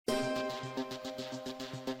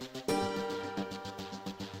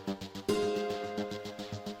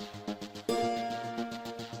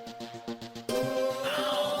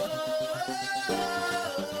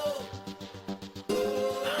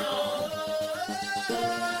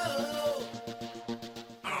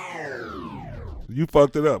You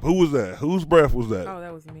fucked it up. Who was that? Whose breath was that? Oh,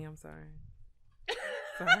 that was me. I'm sorry.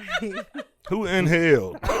 Sorry. Who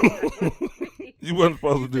inhaled? You wasn't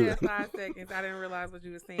supposed to do said that. 5 seconds. I didn't realize what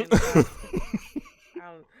you were saying.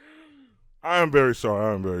 I am very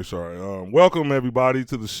sorry. Welcome, everybody,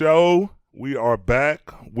 to the show. We are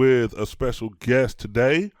back with a special guest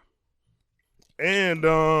today. And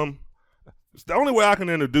the only way I can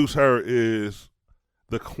introduce her is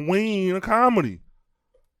the queen of comedy,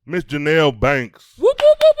 Miss Janelle Banks. Whoop,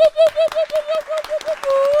 whoop, whoop, whoop, whoop, whoop, whoop, whoop, whoop, whoop, whoop,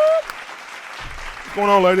 whoop. What's going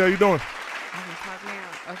on, lady? How you doing? I can talk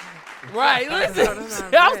now. Okay. Right, listen.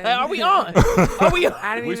 No, I was like, are we on? Are we on?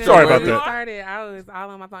 I didn't even sorry know about when we that. started. I was all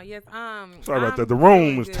on my phone. Yes, Sorry about I'm that. The room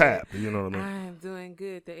doing was good. tapped. You know what I mean? I'm doing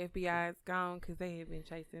good. The FBI is gone because they have been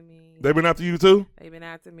chasing me. They been after you too? They've been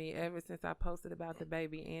after me ever since I posted about the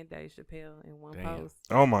baby and Dave Chappelle in one Damn. post.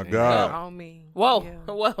 Oh my They're God. on me. Whoa,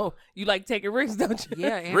 Yeah. whoa. You like taking risks, don't you?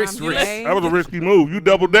 Yeah, and Risk, I'm risk. gay. That was a risky move. You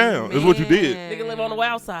doubled down. Is what you did. Nigga live on the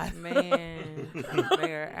wild side. Man,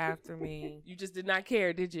 they're after me. You just did not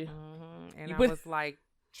care, did you? And You I put- was like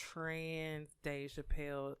trans Dave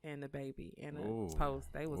Chappelle and the baby in a Ooh. post.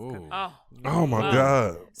 They was Ooh. Oh. Oh my Wow.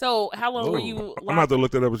 God. So how long were Ooh. you I'm about locked? to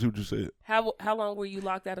look that up and see what you said. How long were you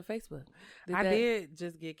locked out of Facebook? I that- did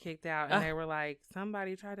just get kicked out, and they were like,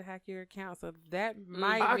 "Somebody tried to hack your account," so that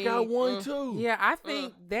might I be. got one too. Yeah, I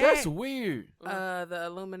think That's that weird. the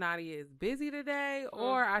Illuminati is busy today,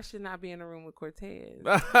 or I should not be in the room with Cortez.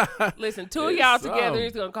 Listen, two of It's y'all so. together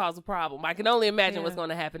is gonna cause a problem. I can only imagine Yeah. what's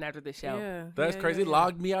gonna happen after this show. Yeah, That's yeah, crazy. yeah, It yeah.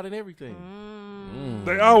 logged me out and everything.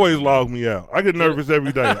 They always log me out. I get nervous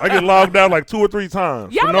every day. I get logged out like 2 or 3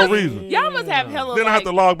 times Y'all for no must, reason. Y'all must have hella. Then I have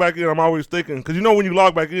to log back in. I'm always thinking, because you know when you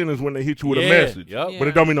log back in is when they hit you with a message. Yep. Yeah. But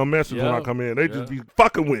it don't mean no message when I Yeah. come in. They Yeah. just be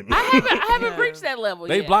fucking with me. I haven't Yeah. reached that level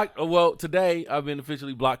They yet. blocked. Well, today I've been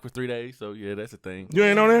officially blocked for 3 days. So yeah, that's a thing. You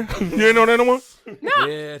ain't on there? You ain't on there no more?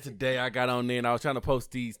 Yeah, today I got on there and I was trying to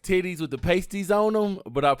post these titties with the pasties on them,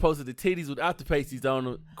 but I posted the titties without the pasties on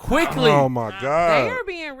them quickly. Oh my They God. are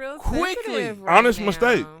being real Quickly. sensitive right Honest now.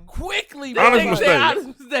 mistake. Quickly, Honest bro. mistake.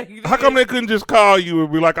 Honest mistake. How come they couldn't just call you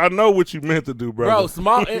and be like, I know what you meant to do, Bro, brother?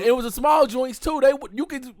 small. It was a small joints too. You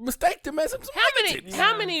could mistake them as some.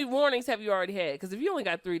 How many warnings have you already had? Because if you only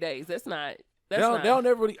got 3 days, that's not. They don't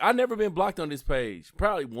never really. I never been blocked on this page.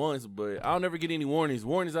 Probably once, but I don't never get any warnings.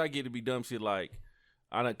 Warnings I get to be dumb shit like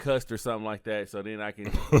I done cussed or something like that. So then I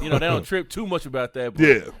can, they don't trip too much about that. But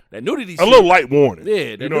Yeah. that nudity A shit. little light warning. Yeah,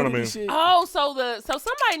 You that know what I nudity mean? shit. Oh, so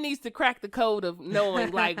somebody needs to crack the code of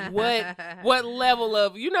knowing like what level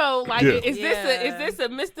of like Yeah. is this a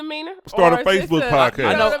misdemeanor? Start Or a is this Facebook podcast. you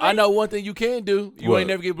I know. what I know one thing you can do. You What? ain't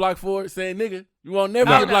never get blocked for it saying nigga. You won't never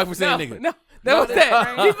No, get blocked for saying no, nigga. No, that was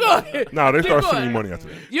that. Keep going. No, they Keep start going. sending you money after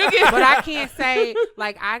that. You get, But I can't say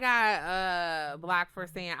like I got blocked for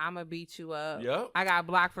saying I'm gonna beat you up. Yep. I got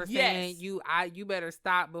blocked for saying Yes. you better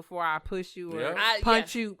stop before I push you or Yep.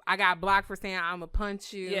 punch you. I got blocked for saying I'm gonna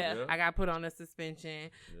punch you. Yeah. Yep. I got put on a suspension.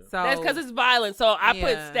 So That's because it's violent. So I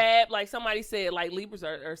put Yeah. stab, like somebody said, like Libras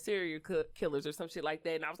are serial killers or some shit like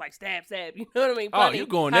that. And I was like, stab. You know what I mean? Oh, Funny. you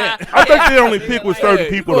going there. I think they only pick with certain Hey,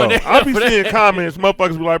 people, you though. going I be there. seeing comments,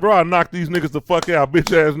 motherfuckers be like, bro, I knocked these niggas the fuck out,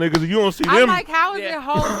 bitch ass niggas. You don't see I'm them. like, how is Yeah. it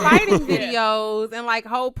whole fighting Yeah. videos and like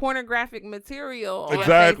whole pornographic material? On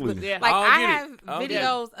Exactly. Facebook? Yeah. Like I don't I get it. have I don't get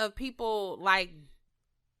videos of people like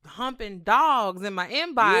humping dogs in my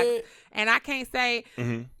inbox, Yeah. and I can't say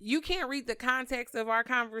Mhm. you can't read the context of our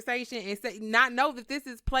conversation and say not know that this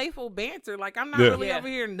is playful banter. Like I'm not Yeah. really Yeah. over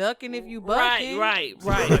here knucking if you bucking. Right.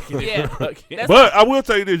 Yeah. That's But I will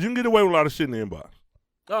tell you this, you can get away with a lot of shit in the inbox.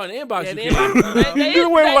 Oh, in the inbox. Yeah, you the can. inbox. You get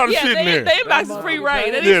away with a lot of shit in there. The inbox is free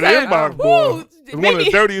reign. Yeah, the inbox, boy. It's one of the maybe-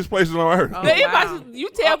 dirtiest places on earth. Oh, The inbox, wow. is- you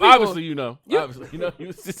tell people. Obviously, Obviously,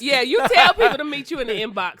 you just, Yeah, you tell people to meet you in the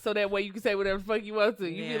inbox so that way you can say whatever the fuck you want to.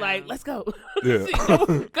 You be Yeah. like, let's go. Yeah.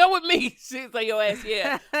 go with me. Shit, say your ass,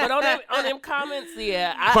 yeah. But on them comments,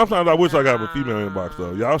 yeah. Sometimes I wish I got a female inbox,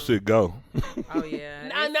 though. Y'all should go. Oh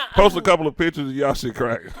yeah. Post a couple of pictures of y'all shit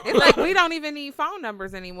crack. It's like we don't even need phone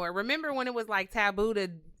numbers anymore. Remember when it was like taboo to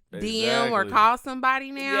DM or Exactly. call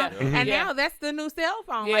somebody now? Yeah. Mhm. And Yeah. now that's the new cell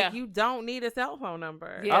phone. Yeah. Like you don't need a cell phone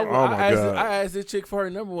number. Yeah. Oh, my God. I asked this chick for her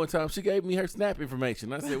number one time. She gave me her Snap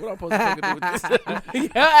information. I said, "What I'm supposed to fucking do with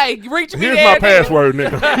this?" Hey, reach me Here's there. my nigga. password,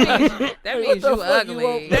 nigga. That What means the you fuck ugly.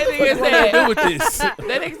 want- That nigga What you want me to do with this? That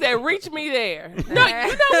nigga said, reach me there. No, you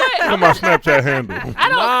know what? Look at my Snapchat handle. I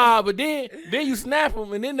don't. Nah, but then you snap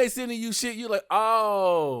them and then they sending you shit. You like,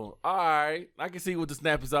 oh, all right. I can see what the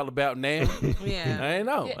snap is all about now. Yeah. I ain't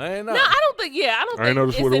know. Yeah, ain't know. No, I don't think. Yeah, I don't I ain't think know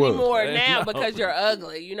it's this what it was. anymore I ain't now know. because you're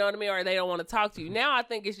ugly. You know what I mean? Or they don't want to talk to you. Now I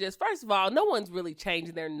think it's just first of all, no one's really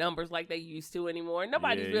changing their numbers like they used to anymore.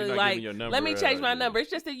 Nobody's Yeah, you're really not like, giving your number let me change out, my yeah. number.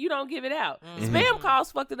 It's just that you don't give it out. Mhm. Spam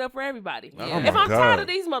calls fucked it up for everybody. Oh If my I'm tired God. of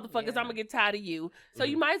these motherfuckers, Yeah. I'm gonna get tired of you. So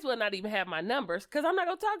you might as well not even have my numbers because I'm not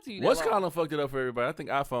gonna talk to you. What's that long. kind of fucked it up for everybody? I think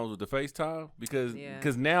iPhones with the FaceTime because Yeah.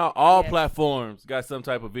 now all Yes. platforms got some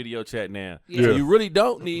type of video chat now. Yeah. So Yeah. you really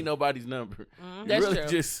don't need nobody's number. Mhm. You That's really true.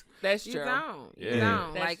 just That's You true. don't. You Yeah.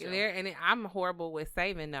 don't. That's Like true. there, and I'm horrible with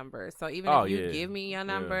saving numbers. So even Oh, if you yeah. give me your Yeah.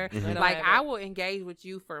 number, Mhm. They don't like have I it. will engage with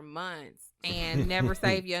you for months and never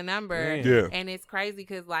save your number. Man. Yeah. And it's crazy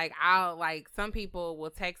because like I'll like some people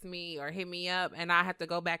will text me or hit me up, and I have to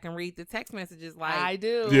go back and read the text messages. Like I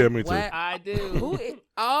do. Yeah, me too. what? I do. Who is,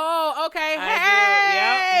 oh, okay.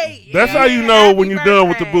 I Hey, That's how you yeah, know happy when you're done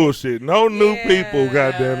with the birthday. bullshit. No new Yeah, people,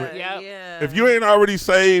 goddammit. Yep. Yeah. If you ain't already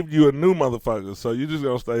saved, you a new motherfucker. So you just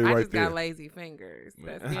gonna stay I right just there. got lazy fingers.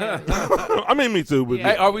 That's Yeah. it. I mean, me too. But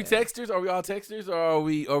Yeah. Hey, are we texters? Are we all texters, or are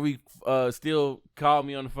we still call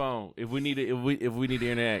me on the phone if we need to if we need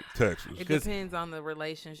to interact? Texas. It 'Cause- depends on the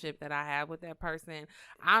relationship that I have with that person.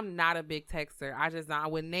 I'm not a big texter. I just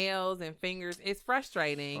not with nails and fingers. It's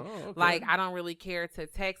frustrating. Oh, okay. Like I don't really care to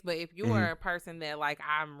text, but if you Mhm. are a person that like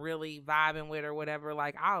I'm really vibing with or whatever,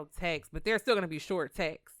 like I'll text, but they're still gonna be short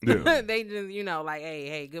texts. Yeah. They just like,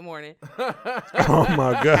 hey, good morning. Oh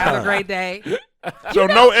my god. Have a great day. So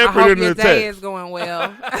no I effort hope in your the day text. is going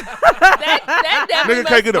well. that definitely Nigga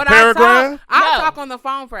can't get a But paragraph. I'll No. talk on the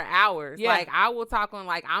phone for hours. Yeah. Like I will talk on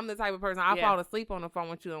like I'm the type of person I'll Yeah. fall asleep on the phone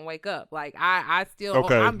with you and wake up. Like I still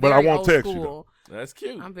Okay, I'm but I very won't old text you, school. That's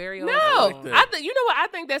cute. I'm very old No, school. like that. I think you know what I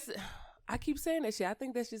think that's. I keep saying that shit. I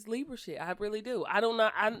think that's just Libra shit. I really do. I'm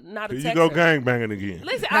not a Here texter. you go gang banging again.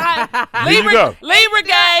 Listen, Here you go. Libra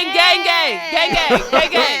gang.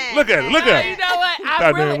 Look at it. Look at You it. know what?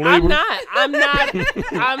 Goddamn I'm Libra. not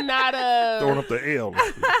Throwing up the L.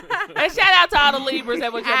 And shout out to all the Libras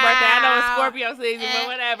that was your birthday. I know it's Scorpio season, but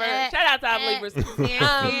whatever. Shout out to all the Libras.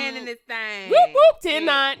 10 in this thing. Whoop whoop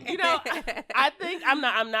 10-9. You know, I think I'm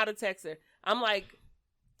not a texter. I'm like,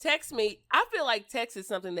 text me. I feel like text is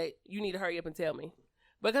something that you need to hurry up and tell me.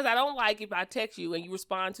 Because I don't like if I text you and you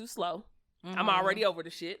respond too slow. I'm already over the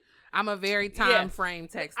shit. I'm a very time frame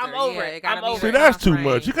texter. I'm over it. gotta I'm be over See, it. very that's time too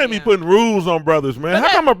much. You frame. can't be putting rules on brothers, man. How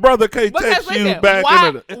Because- come a brother can't Because text you listen, back why,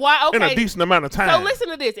 in a okay, decent amount of time? so listen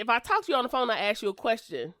to this. If I talk to you on the phone, I ask you a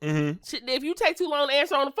question. Mm-hmm. If you take too long to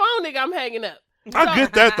answer on the phone, nigga, I'm hanging up. I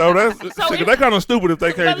get that though. That's So if- they kind of stupid if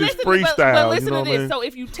they can't just freestyle. But listen you know to what I this. mean? So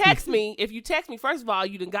if you text me, first of all,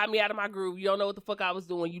 you done got me out of my groove. You don't know what the fuck I was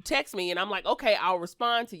doing. You text me, and I'm like, okay, I'll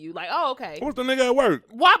respond to you. Like, oh, okay. What's the nigga at work?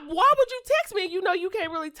 Why would you text me and you know you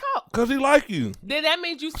can't really talk? Cause he like you. Then that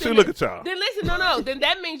means you See, send look it- at y'all. Then listen, no. Then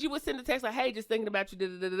that means you would send a text like, hey, just thinking about you. Da,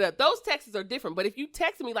 da, da, da, da. Those texts are different. But if you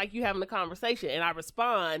text me like you having a conversation and I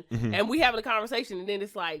respond Mhm. and we having a conversation and then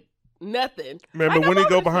it's like nothing. Man, Like, but when I'm he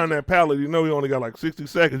go over this behind that pallet, you know he only got like 60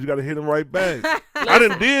 seconds. You got to hit him right back. I Listen,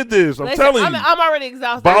 done did this. I'm listen, telling I'm you. already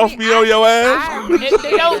exhausted. Boss me on your ass.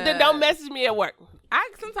 Then don't message me at work.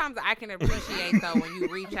 Sometimes I can appreciate though when you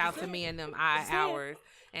reach out to me in them odd hours.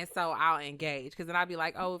 And so I'll engage because then I'll be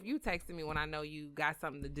like, oh, if you texted me when I know you got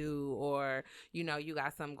something to do or, you know, you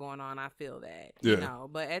got something going on, I feel that, Yeah. you know.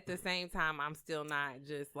 But at the same time, I'm still not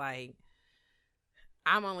just like,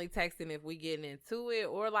 I'm only texting if we getting into it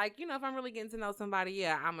or like, you know, if I'm really getting to know somebody,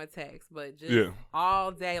 yeah, I'm a text. But just Yeah.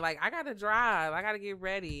 all day, like I got to drive. I got to get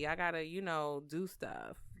ready. I got to, you know, do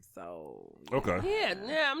stuff. So. Okay.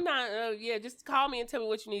 Yeah, I'm not. Just call me and tell me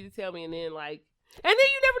what you need to tell me, and then like, and then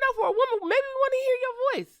you never know for a woman. Maybe we want to hear your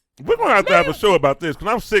voice. We're gonna have to have a show about this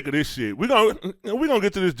because I'm sick of this shit. We're gonna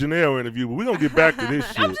get to this Janelle interview, but we're gonna get back to this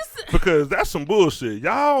I'm shit just- because that's some bullshit.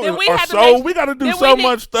 Y'all Then we are have to so make- we gotta do then so we need-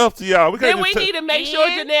 much stuff to y'all. We can't Then we just need to make sure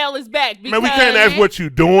And- Janelle is back. Because man, we can't ask what you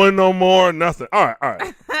doing no more. Nothing. All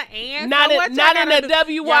right. And Not so what in, y'all not in gotta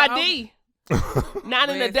the do- WYD. Not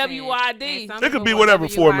in the Listen, WYD. and some It could people be in whatever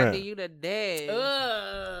WYD, format. You the dead.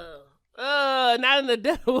 Not in the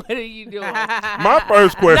W. What are you doing? My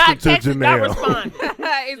first question Not to texting, not Janelle. responding.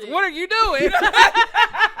 It's, what are you doing?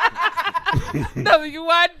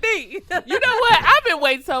 WYD. You know what? I've been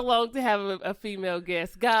waiting so long to have a female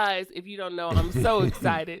guest. Guys, if you don't know, I'm so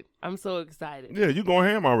excited. I'm so excited. Yeah, you going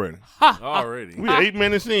ham already. Already. We 8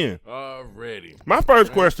 minutes in. Already. My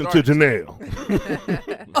first question to Sorry.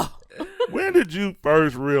 Janelle. When did you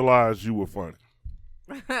first realize you were funny?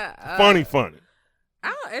 Funny.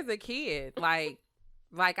 As a kid, like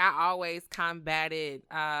I always combated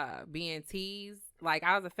being teased. Like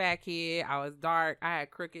I was a fat kid, I was dark, I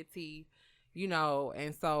had crooked teeth, you know,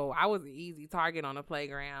 and so I was an easy target on the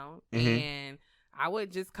playground. Mhm. And I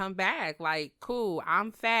would just come back like, cool,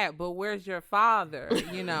 I'm fat, but where's your father?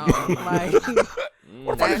 You know, like,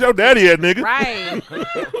 Where the fuck is your daddy at, nigga? right.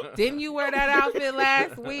 Didn't you wear that outfit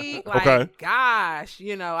last week? Like, Okay. gosh,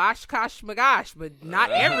 you know, oshkosh magosh, but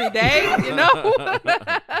not every day, you know?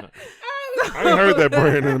 I ain't heard that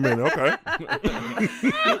brand in a minute. Okay.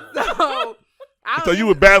 So you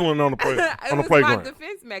were battling on the it was playground. my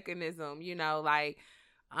defense mechanism, you know, like,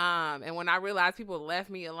 and when I realized people left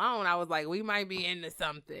me alone, I was like, we might be into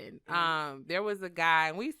something. There was a guy,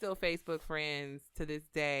 and we still Facebook friends to this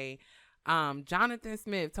day. Jonathan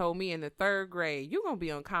Smith told me in the 3rd grade, you're going to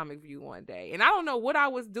be on Comic View one day. And I don't know what I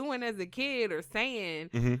was doing as a kid or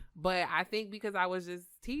saying, but I think because I was just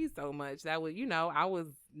teased so much that was, you know,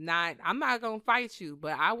 I'm not going to fight you,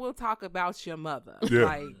 but I will talk about your mother. Yeah.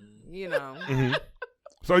 Like, you know.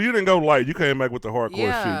 So you didn't go light. You came back with the hardcore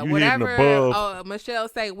shit. You hitting above. Michelle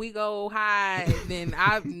say we go high, then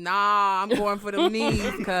I'm going for them knees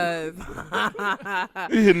because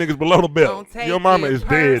You hit niggas below the belt. Don't take Your mama it is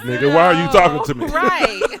dead, personal. nigga. Why are you talking to me?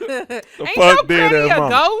 Right. The Ain't fuck no dead pretty ass a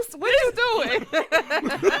mama. ghost. What you doing?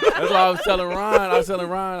 That's why I was telling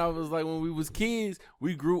Ryan. I was like, when we was kids,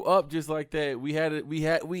 we grew up just like that. We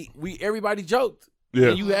everybody joked.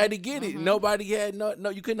 Yeah. And you had to get it. Nobody had no.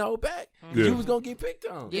 You couldn't hold back. Yeah. You was gonna get picked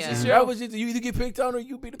on. Yeah. That was just, you either get picked on or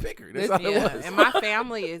you be the picker. That's all it was. And my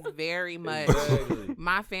family is very much. Exactly.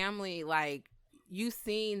 My family, like, you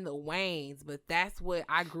seen the Waynes, but that's what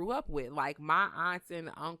I grew up with. Like, my aunts and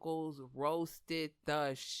uncles roasted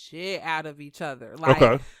the shit out of each other. Like,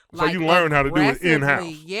 Okay. So you learned how to do it in-house.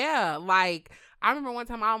 aggressively. Yeah. Like, I remember one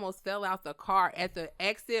time I almost fell out the car at the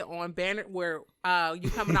exit on Banner where you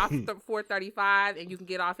coming off 435 and you can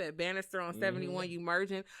get off at Bannister on 71, you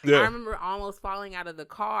merging. Yeah. I remember almost falling out of the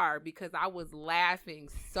car because I was laughing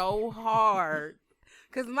so hard.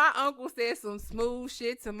 Because my uncle said some smooth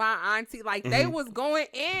shit to my auntie. Like, they was going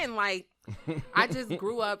in. Like, I just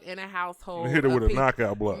grew up in a household. Hit her of with a people.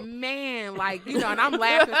 knockout blow. Man, like, you know, and I'm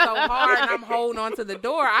laughing so hard and I'm holding on to the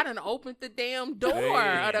door. I done opened the damn door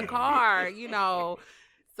of the car, you know.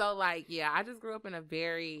 So, like, yeah, I just grew up in a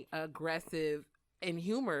very aggressive and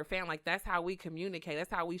humor family. Like, that's how we communicate.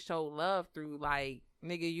 That's how we show love through, like,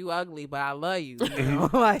 nigga, you ugly, but I love you. You know?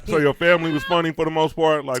 Like, So your family was funny for the most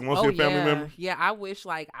part? Like most of your family yeah. members? Yeah, I wish,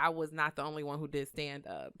 like, I was not the only one who did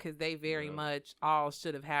stand-up because they very much all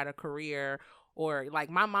should have had a career. Or, like,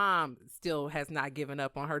 my mom still has not given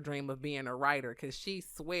up on her dream of being a writer because she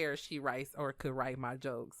swears she writes or could write my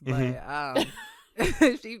jokes. But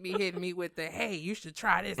she be hitting me with the, hey, you should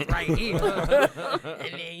try this right here.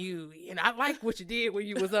 And then you know, I like what you did when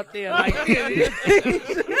you was up there. Like,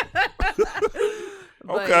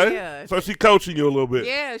 but, Okay. yeah. So she coaching you a little bit.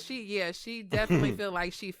 Yeah, she definitely feel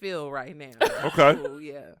like she feel right now. Okay. Cool,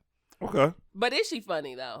 yeah. Okay. But is she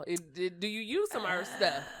funny though? Do you use some of her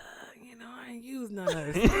stuff? You know, I ain't used none of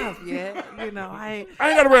her stuff yet. You know, I ain't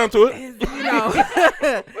got around to it. you know,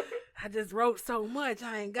 I just wrote so much.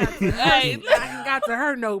 I ain't got to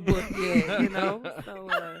her notebook yet. You know, so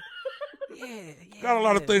yeah. Got a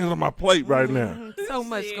lot of things on my plate right now. So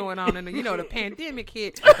much going on in the, you know, the pandemic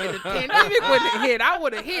hit. If the pandemic wouldn't have hit, I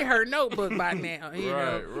would have hit her notebook by now. You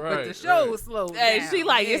know, but the show was slow. Hey, she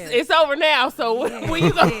like it's over now. So when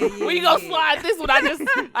you gonna slide this one? I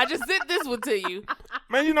just sent this one to you.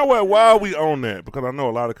 Man, you know what? While we on that, because I know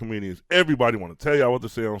a lot of comedians, everybody want to tell y'all what to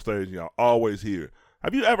say on stage, and y'all always hear.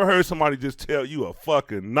 Have you ever heard somebody just tell you a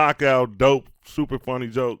fucking knockout, dope, super funny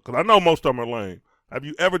joke? Because I know most of them are lame. Have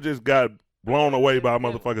you ever just got blown away by a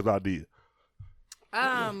motherfucker's idea?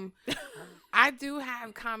 I do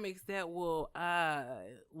have comics that will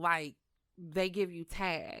like they give you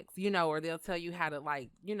tags, you know, or they'll tell you how to, like,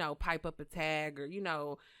 you know, pipe up a tag, or you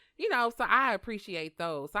know, so I appreciate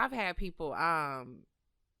those. So I've had people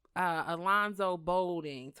Alonzo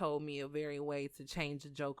Boulding told me a very way to change a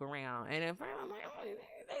joke around, and if I'm like, oh,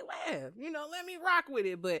 they laugh, you know, let me rock with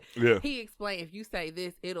it. But Yeah. he explained, if you say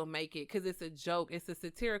this, it'll make it, because it's a joke, it's a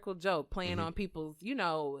satirical joke playing on people's, you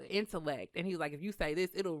know, intellect. And he was like, if you say this,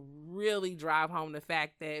 it'll really drive home the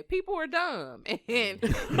fact that people are dumb. And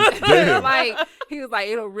like, he was like,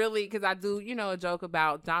 it'll really, because I do, you know, a joke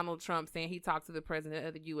about Donald Trump saying he talked to the president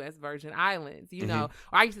of the U.S. Virgin Islands, you know,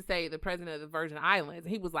 or I used to say the president of the Virgin Islands,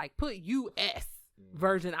 and he was like, put U.S.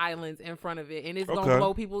 Virgin Islands in front of it, and it's gonna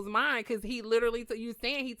blow people's mind, because he literally, you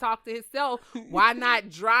saying he talked to himself, why not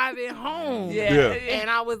drive it home? Yeah. And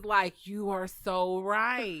I was like, you are so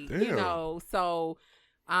right. Damn. You know, so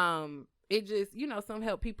it just, you know, some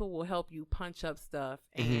people will help you punch up stuff.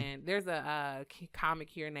 And there's a comic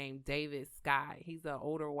here named David Scott. He's an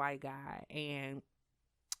older white guy, and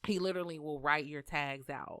he literally will write your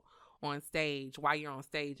tags out on stage while you're on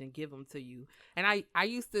stage and give them to you. And I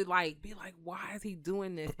used to like be like, why is he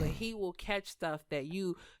doing this? But he will catch stuff that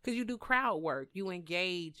because you do crowd work, you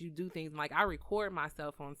engage, you do things. Like I record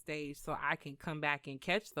myself on stage so I can come back and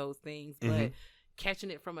catch those things, but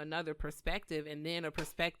catching it from another perspective, and then a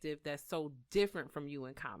perspective that's so different from you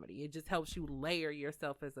in comedy. It just helps you layer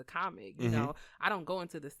yourself as a comic. You know, I don't go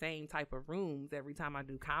into the same type of rooms every time I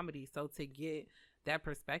do comedy. So to get that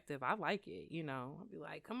perspective, I like it. You know, I'll be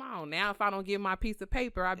like, come on now, if I don't get my piece of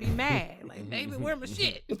paper, I'll be mad. Like, baby, where my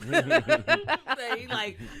shit?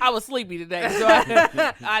 Like, I was sleepy today, so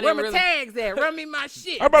I where didn't my really... tags at? Run me my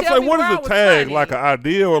shit. I'm about to Tell say, me what where I is a was tag? funny. Like an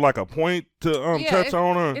idea or like a point to touch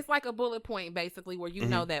on? Or? It's like a bullet point, basically, where you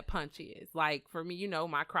know that punch is. Like, for me, you know,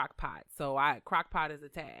 my crock pot. So crock pot is a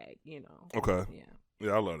tag, you know. Okay. Yeah.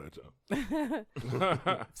 Yeah, I love that joke.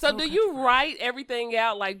 So do you write everything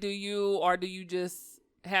out? Like, do you just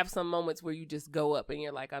have some moments where you just go up and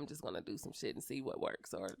you're like, I'm just going to do some shit and see what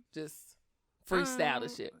works, or just freestyle the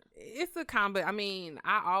shit? It's a combo. I mean,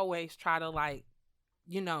 I always try to, like,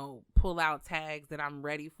 you know, pull out tags that I'm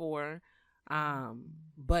ready for.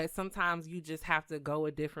 But sometimes you just have to go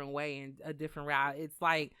a different way and a different route. It's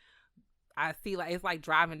like, I see, like, it's like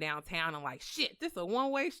driving downtown and like, shit, this is a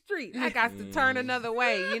one-way street. I got to turn another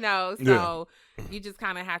way, you know? So you just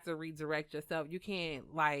kind of have to redirect yourself. You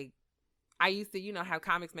can't, like, I used to, you know, have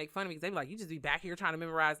comics make fun of me because they be like, you just be back here trying to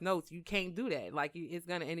memorize notes. You can't do that. Like, it's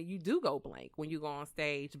going to, and you do go blank when you go on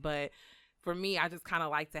stage. But for me, I just kind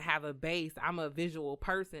of like to have a base. I'm a visual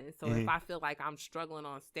person. So if I feel like I'm struggling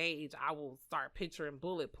on stage, I will start picturing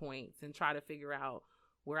bullet points and try to figure out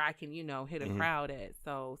where I can, you know, hit a crowd at.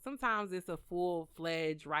 So sometimes it's a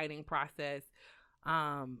full-fledged writing process.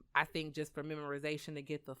 I think just for memorization to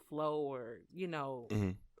get the flow or, you know,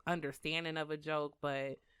 understanding of a joke.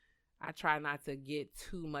 But I try not to get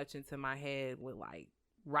too much into my head with like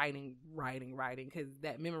writing, because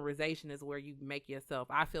that memorization is where you make yourself,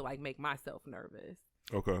 I feel like, make myself nervous.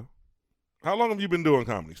 Okay. How long have you been doing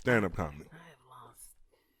comedy, stand-up comedy? I have lost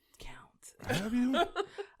count. Have you?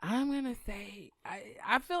 I'm gonna say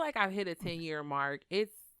I feel like I've hit a 10-year mark.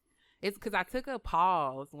 It's because I took a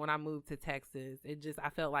pause when I moved to Texas. I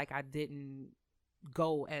felt like I didn't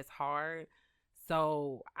go as hard.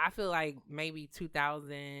 So I feel like maybe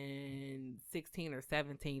 2016 or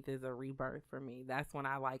 17 is a rebirth for me. That's when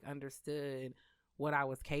I like understood what I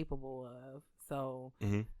was capable of. So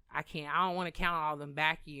I don't want to count all them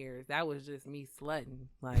back years. That was just me slutting.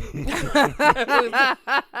 Like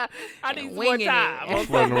I need some more time.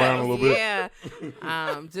 Slutting around a little bit. Yeah.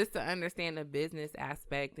 Just to understand the business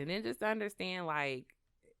aspect, and then just to understand, like,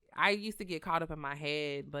 I used to get caught up in my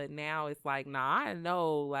head, but now it's like, nah, I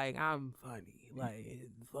know, like, I'm funny. Like,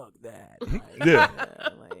 fuck that. Like,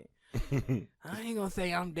 like, I ain't gonna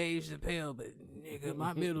say I'm Dave Chappelle, but nigga,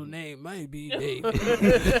 my middle name might be Dave. Okay.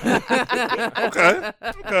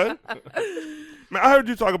 Man, I heard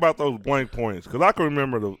you talk about those blank points because I can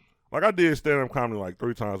remember I did stand-up comedy like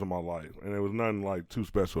 3 times in my life, and there was nothing like too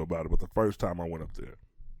special about it. But the first time I went up there,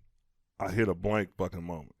 I hit a blank fucking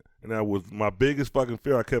moment. And that was my biggest fucking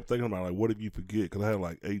fear. I kept thinking about, like, what if you forget? Because I had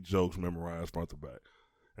like 8 jokes memorized front to back.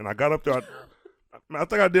 And I got up there, I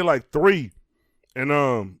think I did like 3,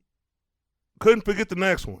 and couldn't forget the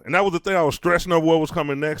next one. And that was the thing. I was stressing over what was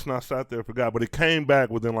coming next, and I sat there and forgot. But it came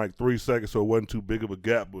back within like 3 seconds, so it wasn't too big of a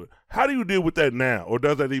gap. But how do you deal with that now? Or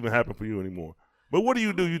does that even happen for you anymore? But what do?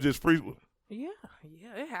 You just freeze? Yeah,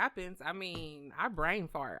 it happens. I mean, I brain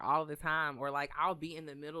fart all the time. Or like I'll be in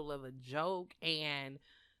the middle of a joke and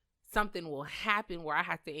something will happen where I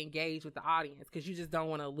have to engage with the audience because you just don't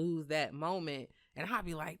want to lose that moment. And I'll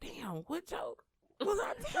be like, damn, what joke was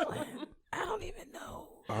I telling? I don't even know.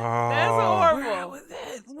 That's horrible. Where was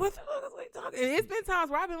that? What the fuck was we talking? And it's been times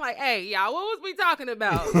where I've been like, hey, y'all, what was we talking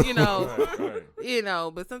about? You know, Right. you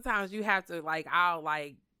know, but sometimes you have to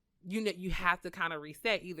you have to kind of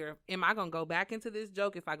reset. Either am I gonna go back into this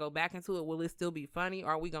joke? If I go back into it, will it still be funny?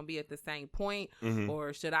 Or are we gonna be at the same point?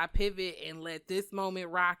 Or should I pivot and let this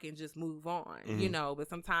moment rock and just move on? You know, but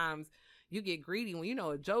sometimes you get greedy when you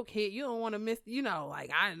know a joke hit. You don't want to miss. You know,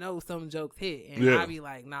 like I know some jokes hit, and I be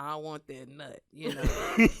like, nah, I want that nut. You know,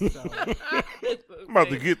 so, I'm about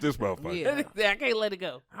to get this motherfucker. yeah. I can't let it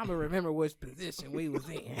go. I'm gonna remember which position we was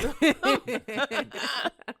in.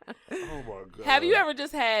 Oh my god. Have you ever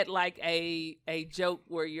just had like a joke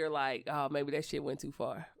where you're like, oh, maybe that shit went too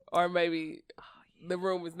far, or maybe the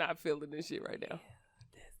room is not feeling this shit right now?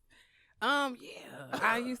 Yeah,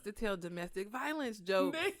 I used to tell domestic violence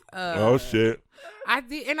jokes. Oh shit! I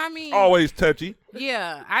did, and I mean, Always touchy.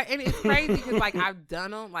 yeah. And it's crazy because like I've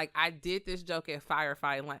done them. Like I did this joke at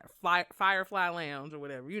Firefly Lounge or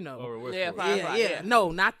whatever, you know. Yeah, Yeah, Firefly, yeah.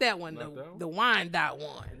 No, not that one. Not that one? The wine dot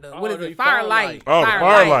one. What is the it? Firelight. Oh, the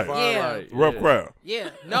Firelight. Yeah. Rough crowd. Yeah.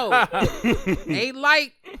 No. They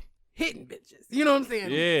like hitting bitches. You know what I'm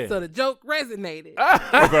saying? Yeah. So the joke resonated.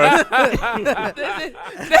 Okay.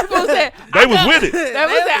 That's what said. They was with it. That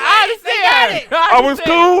was that. I understand. I was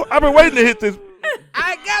cool. I've been waiting to hit this.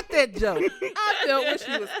 I got that joke. I felt where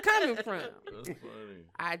she was coming from. That's funny.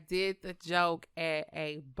 I did the joke at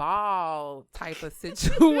a ball type of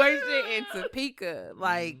situation in Topeka.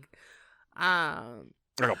 Like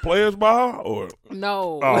Like a player's ball or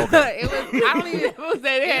no. Oh, okay. It was I don't even Who said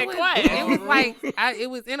they had quiet? It was like it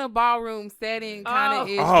was in a ballroom setting kind of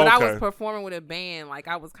ish, Oh, but I was okay. performing with a band. Like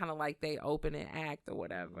I was kind of like they opening act or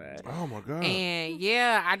whatever. oh my god. And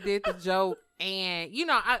yeah, I did the joke. And, you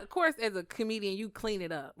know, of course, as a comedian, you clean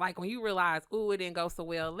it up. Like when you realize, ooh, it didn't go so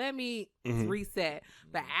well, let me reset.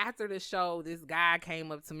 But after the show, this guy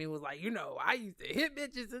came up to me and was like, you know, I used to hit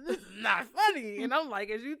bitches and this is not funny. And I'm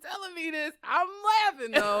like, as you telling me this, I'm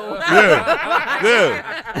laughing though.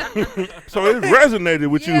 Yeah. So it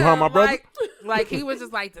resonated with you, huh, my brother? Like he was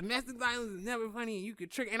just like, domestic violence is never funny and you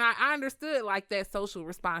could trick. And I understood like that social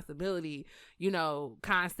responsibility, you know,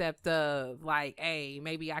 concept of like, hey,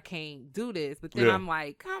 maybe I can't do this. But then Yeah. I'm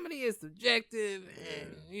like, comedy is subjective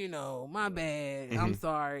and, you know, my bad. I'm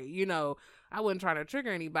sorry. You know, I wasn't trying to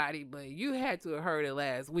trigger anybody, but you had to have heard it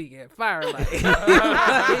last week at Firelight.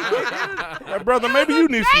 Hey, brother, maybe you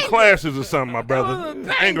need some classes or something, my brother. was a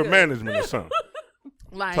banger. Anger management or something.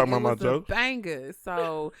 Like, Talking it about my was a joke. banger.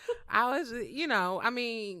 So I was, you know, I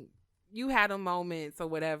mean, you had a moments or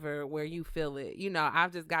whatever where you feel it. You know,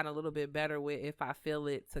 I've just gotten a little bit better with if I feel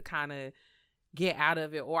it to kind of get out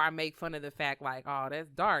of it, or I make fun of the fact like, oh, that's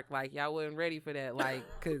dark. Like y'all wasn't ready for that. Like,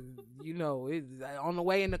 cause you know, it's on the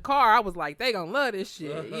way in the car, I was like, they gonna love this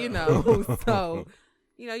shit. You know, so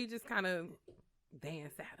you know, you just kind of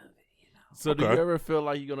dance out of it. You know. So do you Okay. ever feel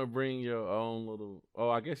like you're gonna bring your own little? Oh,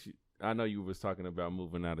 I guess I know you was talking about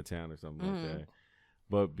moving out of town or something like that.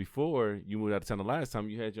 But before you moved out of town the last time,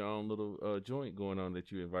 you had your own little joint going on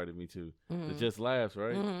that you invited me to. The Just Laughs,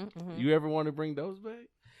 right? You ever want to bring those back?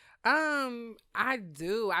 I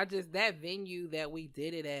do. I just, that venue that we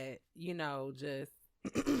did it at, you know, just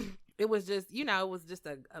it was just, you know, it was just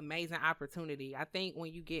an amazing opportunity. I think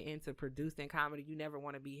when you get into producing comedy, you never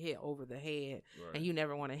want to be hit over the head, and you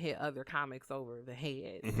never want to hit other comics over the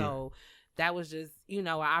head. So that was just, you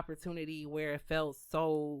know, an opportunity where it felt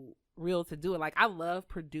so real to do it. Like I love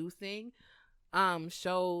producing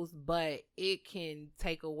shows, but it can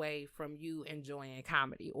take away from you enjoying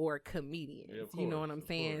comedy or comedians. Yeah, of you know course, what I'm of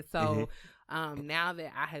saying? So now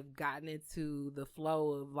that I have gotten into the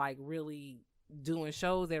flow of like really doing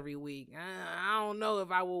shows every week, I don't know if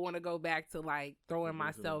I would want to go back to like throwing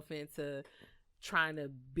myself into trying to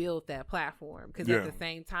build that platform, because at the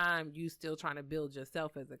same time you still trying to build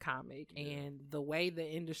yourself as a comic. And the way the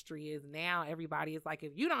industry is now, everybody is like,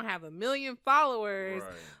 if you don't have 1 million followers,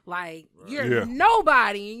 like you're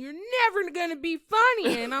nobody and you're never gonna be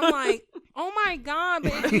funny. And I'm like, oh my god,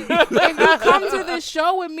 but if you come to this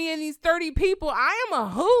show with me and these 30 people, I am a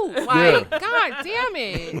hoot. Like god damn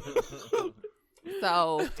it.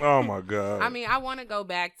 So Oh my god. I mean, I want to go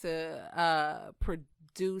back to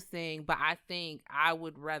producing, but I think I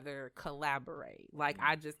would rather collaborate. Like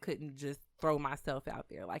I just couldn't just throw myself out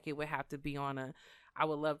there. Like it would have to be on I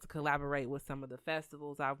would love to collaborate with some of the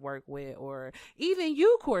festivals I've worked with, or even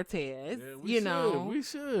you, Cortez. We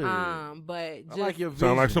should. But just I like your vision.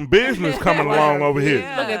 Sound like some business coming along over here.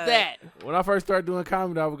 Yeah. Look at that. When I first started doing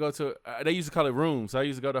comedy, I would go to. They used to call it rooms. So I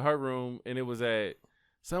used to go to her room, and it was at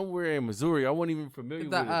somewhere in Missouri. I wasn't even familiar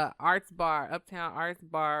with it. The Arts Bar, Uptown Arts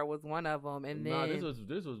Bar was one of them, and then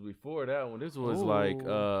this was before that one. This was like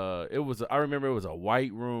it was. I remember it was a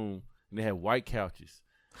white room, and they had white couches.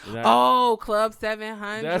 Club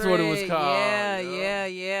 700. That's what it was called.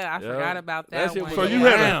 Yeah. I forgot about that That shit one. was So you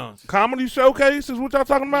had a comedy showcase is what y'all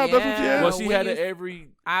talking about? That's what you had? Well, she we had used- it every.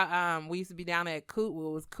 we used to be down at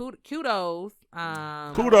Kudos. Kudos.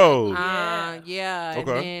 Yeah. And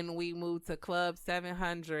Okay. then we moved to Club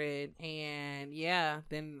 700, and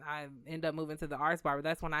then I ended up moving to the Arts Bar. But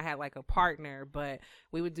that's when I had like a partner. But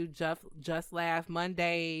we would do Just Laugh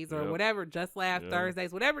Mondays or whatever, Just Laugh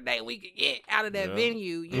Thursdays, whatever day we could get out of that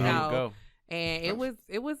venue, you know. Go. And it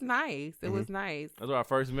was nice. It was nice. That's when I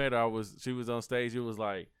first met her. She was on stage. It was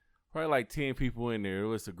like probably like 10 people in there. It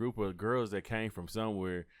was a group of girls that came from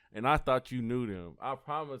somewhere, and I thought you knew them. I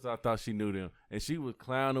promise I thought she knew them. And she was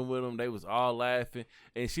clowning with them. They was all laughing,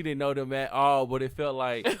 and she didn't know them at all, but it felt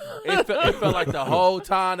like it felt like the whole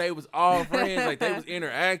time they was all friends, like they was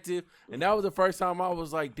interactive. And that was the first time I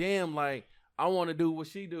was like, damn, like I want to do what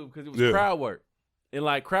she do, because it was crowd work. And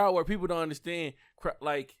like crowd work, people don't understand.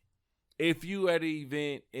 Like, if you at an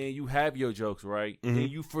event and you have your jokes, right, and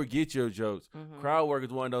you forget your jokes, crowd work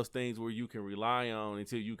is one of those things where you can rely on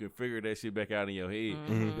until you can figure that shit back out in your head.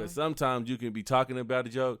 Because sometimes you can be talking about a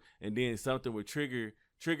joke and then something would trigger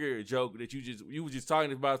a joke that you were just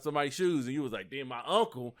talking about somebody's shoes, and you was like, damn, my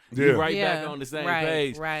uncle. You back on the same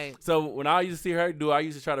page. Right. So when I used to see her do, I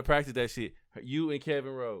used to try to practice that shit. You and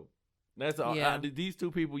Kevin Rose. That's all. These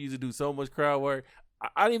two people used to do so much crowd work.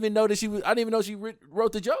 I didn't even know that I didn't even know she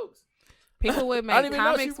wrote the jokes. People would make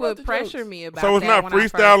comics would pressure me about. So it's not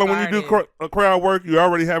freestyling when you do a crowd work. You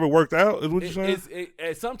already have it worked out. Is what you're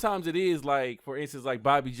saying? Sometimes it is, like, for instance, like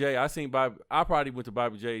Bobby J. I probably went to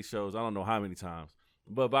Bobby J's shows. I don't know how many times,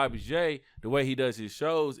 but Bobby J, the way he does his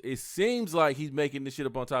shows, it seems like he's making this shit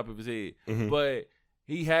up on top of his head. But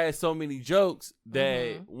he has so many jokes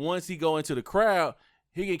that once he go into the crowd,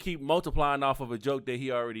 he can keep multiplying off of a joke that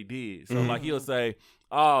he already did. So like he'll say,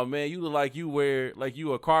 "Oh man, you look like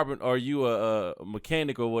you a carpenter or you a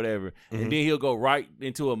mechanic or whatever," and then he'll go right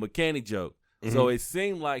into a mechanic joke. So it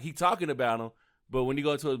seemed like he talking about him, but when you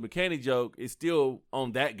go into a mechanic joke, it's still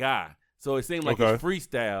on that guy. So it seemed like it's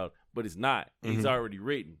freestyled, but it's not. He's already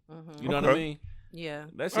written. You know what I mean? Yeah,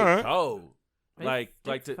 that shit cold. Like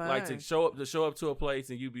to show up to a place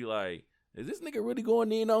and you be like, is this nigga really going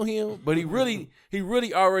in on him? But he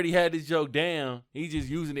really already had this joke down. He's just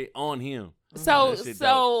using it on him.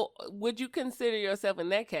 So would you consider yourself, in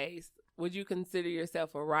that case, would you consider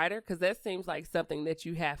yourself a writer? Because that seems like something that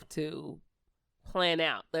you have to plan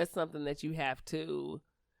out. That's something that you have to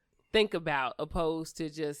think about, opposed to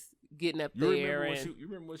just getting up there. You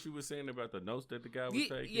remember what she was saying about the notes that the guy was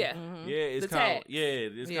taking? Yeah. Yeah, it's kind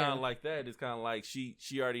of like that. It's kind of like she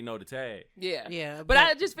already know the tag. Yeah. Yeah. But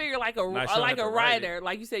I just figure like a writer,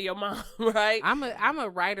 like you said, your mom, right? I'm a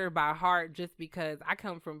writer by heart, just because I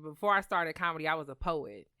come from, before I started comedy, I was a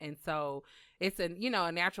poet. And so it's a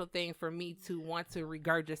natural thing for me to want to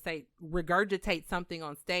regurgitate something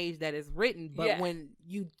on stage that is written. But when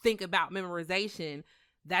you think about memorization,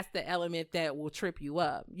 that's the element that will trip you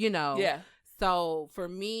up, Yeah. So for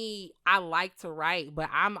me, I like to write,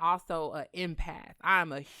 but I'm also an empath.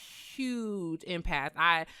 I'm a huge empath.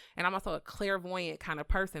 And I'm also a clairvoyant kind of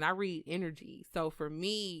person. I read energy. So for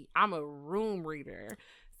me, I'm a room reader.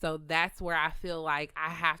 So that's where I feel like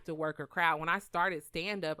I have to work a crowd. When I started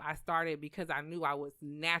stand-up, I started because I knew I was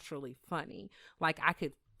naturally funny. Like I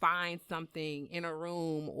could find something in a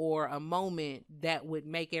room or a moment that would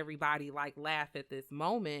make everybody like laugh at this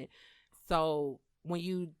moment. So when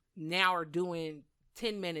you now are doing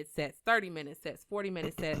 10-minute sets, 30-minute sets,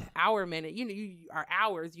 40-minute sets, hour-minute,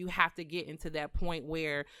 hours, you have to get into that point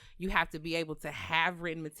where you have to be able to have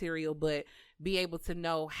written material, but be able to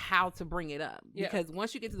know how to bring it up. Yeah. Because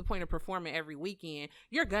once you get to the point of performing every weekend,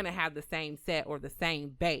 you're going to have the same set or the same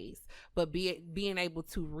base, but being able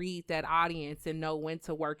to read that audience and know when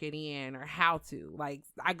to work it in or how to. Like,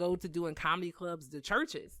 I go to doing comedy clubs to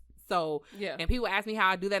churches. So, and people ask me how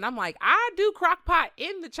I do that. And I'm like, I do crock pot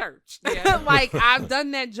in the church. Yeah. Like, I've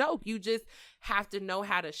done that joke. You just have to know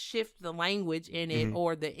how to shift the language in it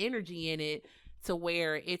or the energy in it to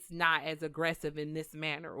where it's not as aggressive in this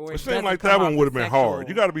manner. Or it seemed like that one would have been hard.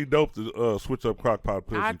 You got to be dope to switch up crock pot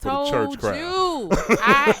pussy for the church crowd.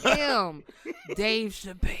 I am Dave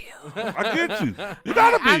Chappelle. I get you. You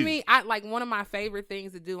got to be. I mean, like one of my favorite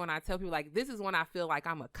things to do when I tell people, like, this is when I feel like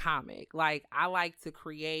I'm a comic. Like, I like to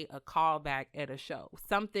create a callback at a show.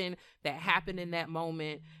 Something that happened in that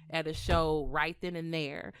moment at a show right then and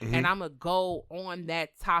there. And I'm going to go on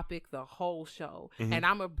that topic the whole show. And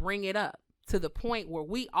I'm going to bring it up to the point where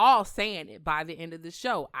we all saying it by the end of the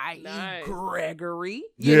show, i.e. Gregory.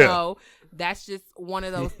 You know, that's just one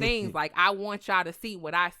of those things. Like, I want y'all to see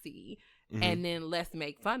what I see, and then let's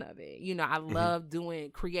make fun of it. I love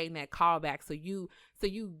creating that callback. So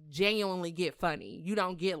you genuinely get funny. You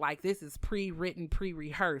don't get like, this is pre-written,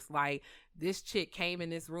 pre-rehearsed. Like, this chick came in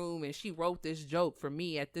this room and she wrote this joke for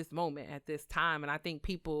me at this moment, at this time. And I think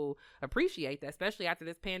people appreciate that, especially after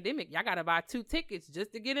this pandemic. Y'all got to buy 2 tickets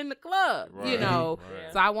just to get in the club, So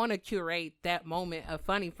I want to curate that moment of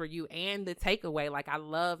funny for you and the takeaway. Like, I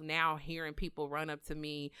love now hearing people run up to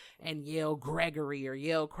me and yell Gregory or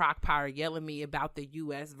yell Crockpot or yell at me about the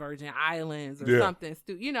U.S. Virgin Islands or something.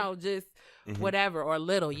 Just whatever, or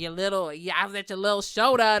little. Yeah, I was at your little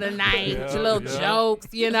show the other night, Yeah, your little yeah. jokes,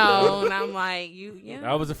 and I'm like,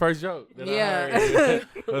 That was the first joke. That I Yeah. heard.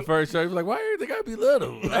 The first joke, he was like, why everything gotta be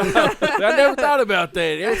little? I never thought about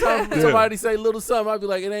that. Every time somebody say little something, I'd be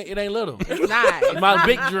like, it ain't little. It's not. My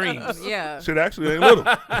big dreams. Yeah. Shit actually ain't little.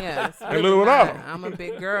 Yeah. It's Ain't little at all. I'm a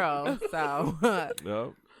big girl, so.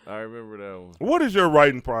 Nope. I remember that one. What is your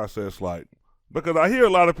writing process like? Because I hear a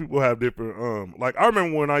lot of people have different, like I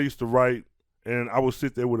remember when I used to write and I would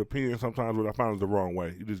sit there with a pen sometimes when I found it the wrong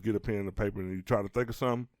way. You just get a pen and a paper and you try to think of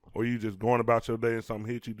something, or you just going about your day and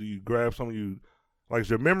something hits you. Do you grab something? Like, is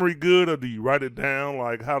your memory good, or do you write it down?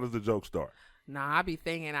 Like, how does the joke start? Nah, I be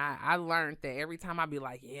thinking, I learned that every time I be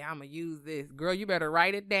like, yeah, I'm going to use this. Girl, you better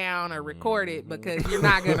write it down or record it because you're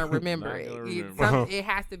not going to remember it. It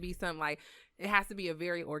has to be something like, it has to be a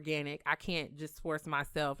very organic. I can't just force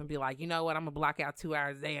myself and be like, you know what, I'm going to block out 2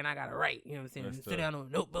 hours a day and I got to write. You know what I'm saying? Sit down on a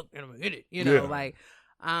notebook and I'm going to hit it.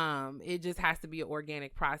 It just has to be an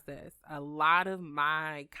organic process. A lot of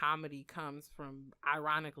my comedy comes from,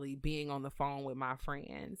 ironically, being on the phone with my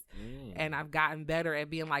friends. And I've gotten better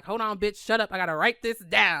at being like, hold on, bitch, shut up. I got to write this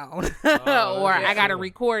down. Or I got to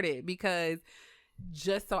record it, because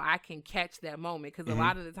just so I can catch that moment. Because a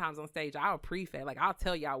lot of the times on stage, I'll prefab, like I'll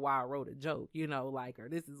tell y'all why I wrote a joke, or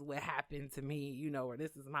this is what happened to me, or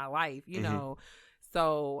this is my life, know.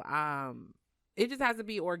 So, it just has to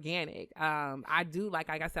be organic. I do, like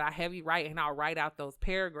I said, I heavy write and I'll write out those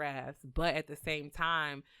paragraphs, but at the same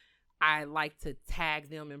time, I like to tag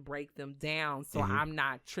them and break them down so I'm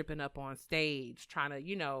not tripping up on stage trying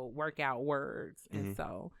to, work out words. And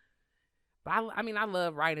so, but I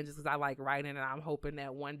love writing just because I like writing, and I'm hoping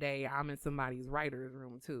that one day I'm in somebody's writer's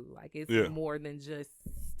room too. Like, it's more than just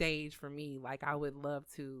stage for me. Like, I would love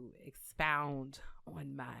to expound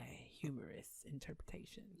on my humorous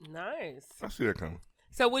interpretation. Nice. I see that coming.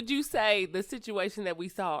 So would you say the situation that we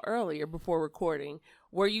saw earlier before recording,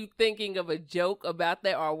 were you thinking of a joke about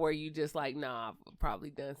that, or were you just like, nah, I've probably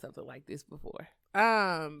done something like this before?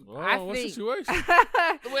 I what think situation?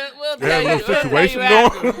 We'll They tell have you. no situation we'll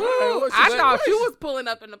tell you going. after. I thought you was pulling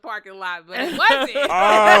up in the parking lot, but it wasn't.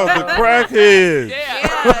 Oh, the crackheads.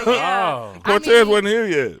 Yeah. Oh. Cortez wasn't here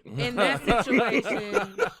yet. In that situation,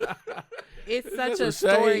 it's such a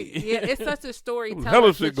story. Yeah, it's such a Hella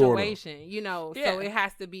storytelling shit going on. situation, Yeah. So it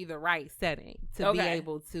has to be the right setting to be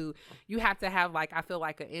able to. You have to have, like, I feel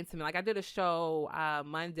like an intimate. Like, I did a show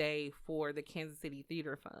Monday for the Kansas City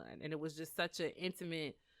Theater Fund, and it was just such an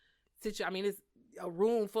intimate situation. I mean, it's a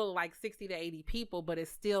room full of like 60 to 80 people, but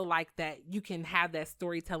it's still like that. You can have that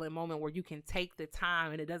storytelling moment where you can take the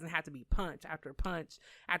time, and it doesn't have to be punch after punch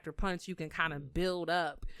after punch. You can kind of build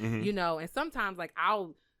up, and sometimes, like,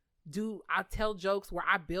 I'll tell jokes where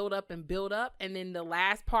I build up, and then the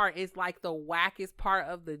last part is like the wackest part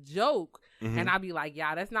of the joke, and I'll be like,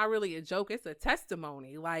 yeah, that's not really a joke, it's a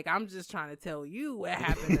testimony. Like, I'm just trying to tell you what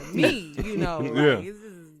happened to me, like, this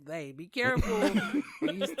is, hey, be careful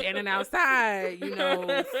when you standing outside,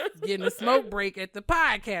 getting a smoke break at the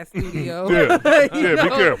podcast studio. Be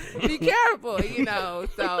careful. Be careful,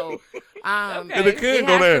 so And the kid it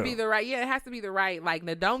go has down. to be the right. Yeah, it has to be the right. Like,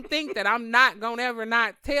 now, don't think that I'm not gonna ever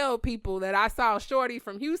not tell people that I saw Shorty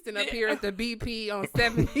from Houston up here at the BP on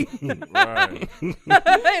 70 Right. in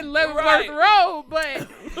Leavenworth Road. But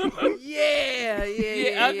yeah.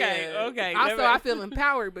 Okay. Also, I feel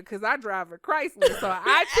empowered because I drive a Chrysler, so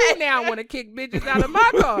I too now want to kick bitches out of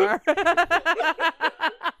my car.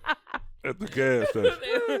 At the gas station.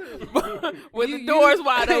 With the doors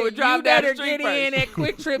wide open, drive you down better the street get in first. at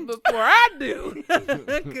Quick Trip before I do,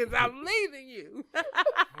 because I'm leaving you.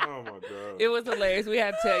 Oh, my God. It was hilarious. We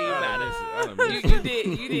had to tell you about I done it. missed You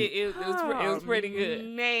did. It was pretty good.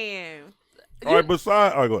 Man. All right,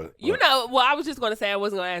 besides, go ahead. You know, well, I was just going to say, I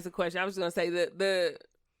wasn't going to ask a question. I was just going to say that the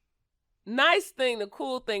nice thing, the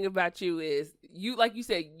cool thing about you is you, like you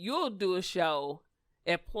said, you'll do a show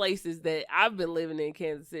at places that I've been living in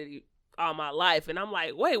Kansas City all my life. And I'm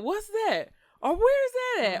like, wait, what's that? Or where's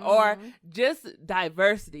that at? Or just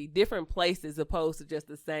diversity, different places opposed to just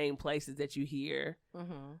the same places that you hear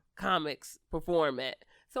comics perform at.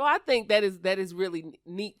 So I think that is really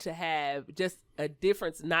neat to have just a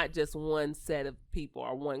difference, not just one set of people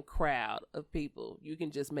or one crowd of people. You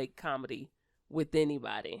can just make comedy with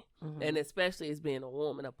anybody, and especially as being a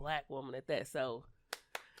woman, a black woman at that. So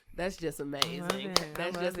That's just amazing. it.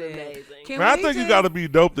 That's I just love it. amazing. Can Man, I we think you just- got to be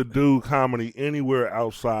dope to do comedy anywhere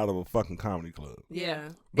outside of a fucking comedy club. Yeah.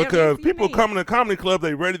 Because Yeah, people me. come in a comedy club,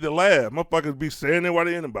 they ready to laugh. Motherfuckers be saying there while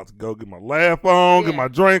they in, about to go get my laugh on, get Yeah. my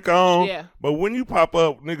drink on. Yeah. But when you pop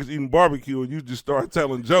up, niggas eating barbecue, and you just start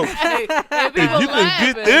telling jokes. Hey, and If people you can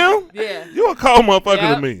get laughing. them, Yeah. you a cold motherfucker to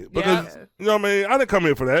Yep. me. Because, Yep. you know what I mean? I didn't come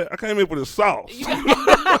here for that. I came here for the sauce. Yeah,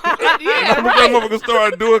 Because right. motherfuckers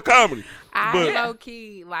started doing comedy. I But- low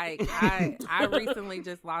key like I recently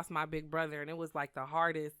just lost my big brother, and it was like the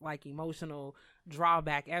hardest like emotional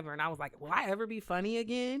drawback ever. And I was like, will I ever be funny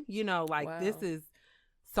again? You know, like Wow. this is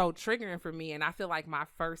so triggering for me. And I feel like my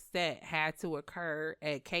first set had to occur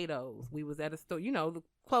at Cato's. We was at a store, you know, the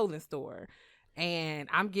clothing store. And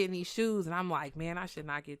I'm getting these shoes, and I'm like, man, I should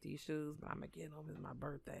not get these shoes, but I'm gonna get them. It's my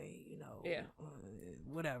birthday, you know. Yeah.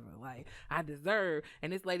 Whatever. Like I deserve.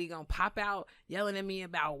 And this lady gonna pop out yelling at me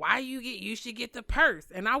about why you should get the purse.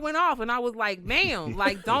 And I went off, and I was like, ma'am,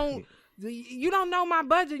 like don't. You don't know my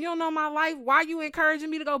budget. You don't know my life. Why are you encouraging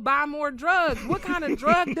me to go buy more drugs? What kind of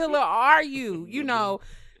drug dealer are you? You know.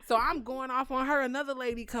 So I'm going off on her. Another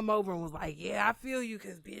lady come over and was like, yeah, I feel you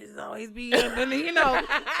because bitches always be, you know.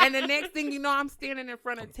 And the next thing you know, I'm standing in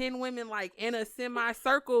front of 10 women like in a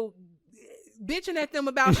semicircle bitching at them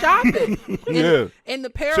about shopping. Yeah. And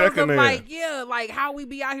the perils Checking of in. like, yeah, like how we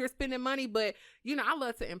be out here spending money. But, you know, I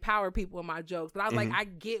love to empower people in my jokes. But I was like, I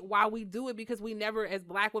get why we do it because we never, as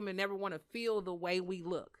Black women, never want to feel the way we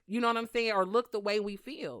look. You know what I'm saying? Or look the way we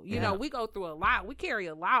feel. You know, we go through a lot. We carry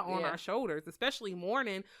a lot on our shoulders, especially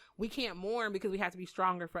mourning. We can't mourn because we have to be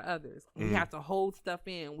stronger for others. We have to hold stuff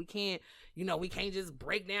in. We can't, you know, we can't just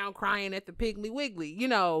break down crying at the Piggly Wiggly, you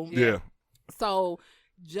know. Yeah. So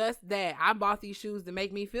just that I bought these shoes to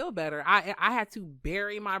make me feel better. I had to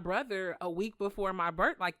bury my brother a week before my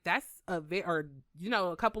birth. Like that's a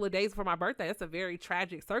couple of days before my birthday. That's a very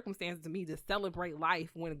tragic circumstance to me to celebrate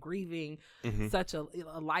life when grieving such a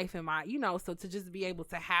life in my, you know, so to just be able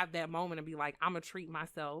to have that moment and be like, I'm gonna treat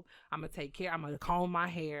myself. I'm gonna take care. I'm gonna comb my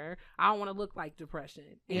hair. I don't want to look like depression.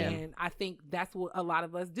 Yeah. And I think that's what a lot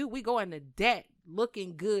of us do. We go into debt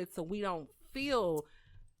looking good so we don't feel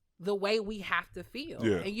the way we have to feel.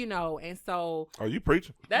 Yeah. And, you know, and so Are you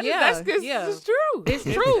preaching? That's yeah. it's true. it's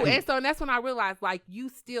true. And so that's when I realized, like, you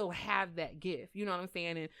still have that gift. You know what I'm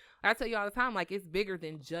saying? And I tell you all the time, like, it's bigger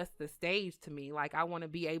than just the stage to me. Like, I want to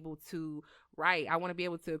be able to write. I want to be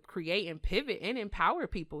able to create and pivot and empower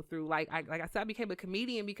people through, like I said, I became a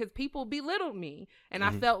comedian because people belittled me. And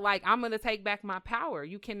I felt like I'm going to take back my power.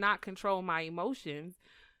 You cannot control my emotions.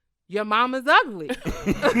 Your mama's ugly.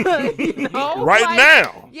 You know? Right Like,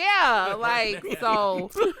 now. yeah, like, so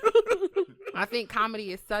I think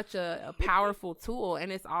comedy is such a powerful tool,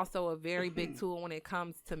 and it's also a very big tool when it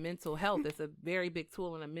comes to mental health. It's a very big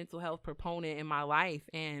tool and a mental health proponent in my life,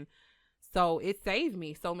 and so it saved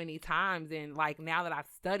me so many times. And like now that I've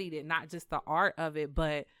studied it, not just the art of it,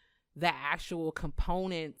 but the actual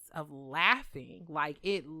components of laughing, like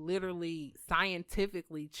it literally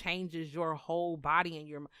scientifically changes your whole body, and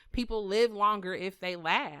your people live longer if they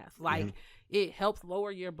laugh. Like it helps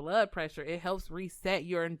lower your blood pressure. It helps reset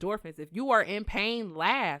your endorphins. If you are in pain,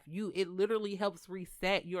 laugh. It literally helps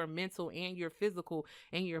reset your mental and your physical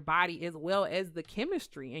and your body, as well as the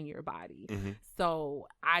chemistry in your body. So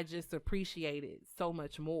I just appreciate it so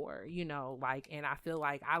much more, you know, like, and I feel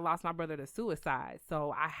like I lost my brother to suicide.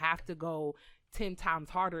 So I have to go 10 times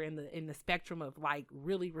harder in the spectrum of like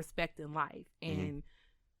really respecting life. And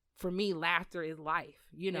for me, laughter is life,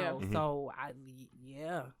 you know? So I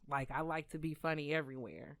like to be funny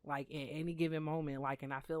everywhere, like in any given moment. Like,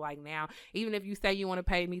 and I feel like now, even if you say you want to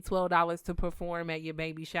pay me $12 to perform at your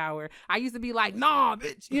baby shower, I used to be like, nah,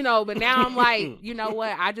 bitch, you know, but now I'm like, you know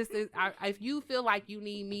what? If you feel like you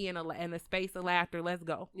need me in a space of laughter, let's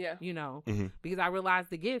go. Yeah. You know, because I realize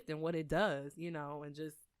the gift and what it does, you know, and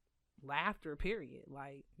just laughter, period.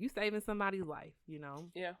 Like you saving somebody's life, you know?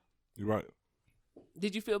 Yeah. You're right.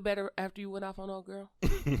 Did you feel better after you went off on old girl?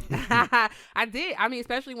 I did. I mean,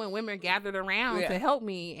 especially when women gathered around to help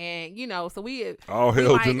me, and you know, so we All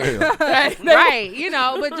hell Janelle. right, you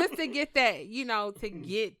know, but just to get that, you know, to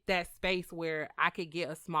get that space where I could get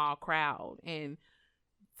a small crowd and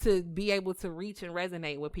to be able to reach and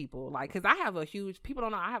resonate with people. Like, because I have people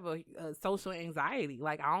don't know, I have a social anxiety.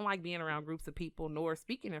 Like, I don't like being around groups of people nor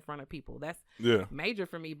speaking in front of people. That's major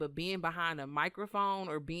for me. But being behind a microphone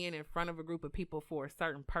or being in front of a group of people for a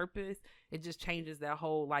certain purpose, it just changes that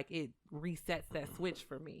whole, like, it resets that switch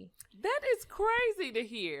for me. That is crazy to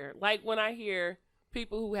hear. Like, when I hear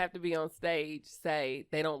people who have to be on stage say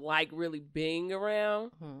they don't like really being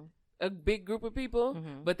around a big group of people,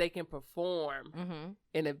 Mhm. but they can perform Mhm.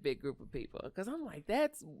 in a big group of people. Because I'm like,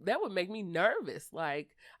 that would make me nervous. Like,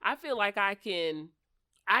 I feel like I can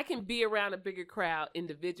be around a bigger crowd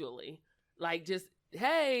individually, like just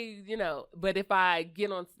hey, But if I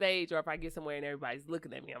get on stage or if I get somewhere and everybody's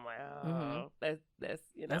looking at me, I'm like, oh, that's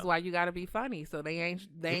That's why you gotta be funny, so they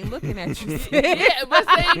ain't looking at you. yeah, but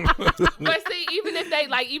see, even if they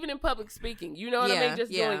even in public speaking, you know what I Yeah, mean?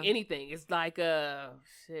 Just yeah. doing anything, it's like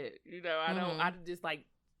shit, I don't, Mhm. I just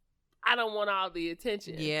I don't want all the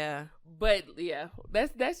attention. Yeah. But yeah,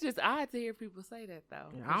 that's just odd to hear people say that though.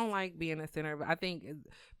 I don't like being a center, but I think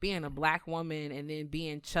being a black woman and then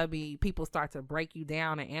being chubby, people start to break you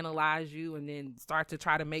down and analyze you and then start to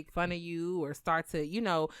try to make fun of you or start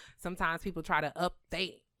to, sometimes people try to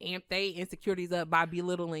amp they insecurities up by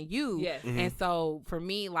belittling you. Yes. Mhm. And so for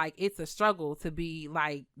me, like, it's a struggle to be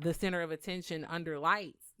like the center of attention under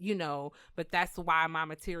lights, but that's why my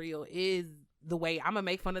material is the way I'm gonna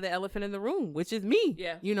make fun of the elephant in the room, which is me.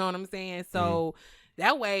 Yeah. You know what I'm saying? So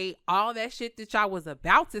that way, all that shit that y'all was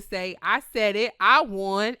about to say, I said it, I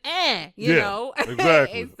won, you know?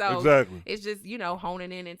 Exactly. And so exactly. it's just,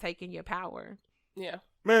 honing in and taking your power. Yeah.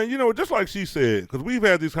 Man, just like she said, because we've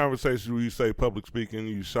had these conversations where you say public speaking,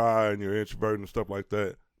 you shy and you're introverted and stuff like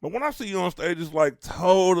that. But when I see you on stage, it's like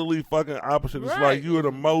totally fucking opposite. It's Right.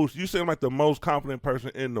 like you seem like the most confident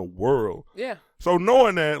person in the world. Yeah. So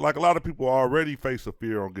knowing that, like, a lot of people already face a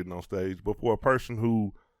fear on getting on stage, but for a person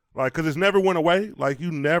who, like, because it's never went away, like,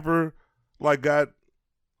 you never, like, got,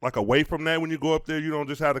 like, away from that when you go up there, you don't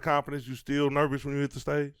just have the confidence, you still nervous when you hit the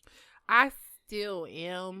stage? I still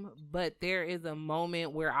am, but there is a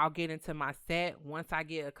moment where I'll get into my set once I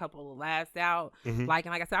get a couple of laughs out. Mhm. Like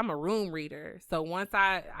I said, I'm a room reader. So once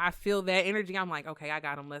I feel that energy, I'm like, okay, I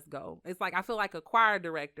got them. Let's go. It's like I feel like a choir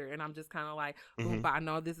director, and I'm just kind of like, Mhm. but I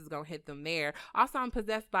know this is going to hit them there. Also, I'm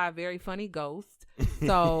possessed by a very funny ghost.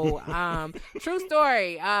 So, true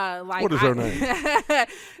story. What is her name?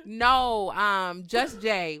 No, Just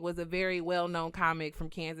Jay was a very well-known comic from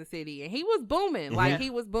Kansas City, and he was booming. Like, he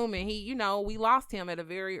was booming. He, we lost him at a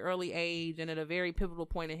very early age and at a very pivotal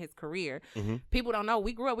point in his career. Mhm. People don't know.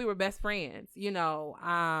 We grew up, we were best friends, and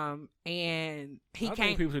he I came.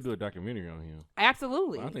 think people should do a documentary on him.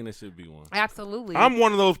 Absolutely. I think there should be one. Absolutely. I'm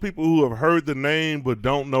one of those people who have heard the name but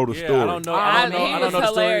don't know the story. I don't know. Oh, I don't know. he I was don't know the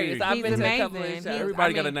hilarious. story. I've He's been to a couple of amazing. his He's- shows.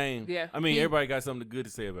 Everybody I got a mean, name. yeah. I mean, He- everybody got something good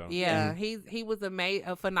to say about him. Yeah, he was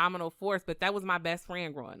a phenomenal force, but that was my best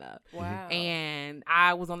friend growing up. Wow. And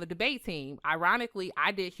I was on the debate team. Ironically,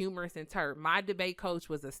 I did humorous and terp. My debate coach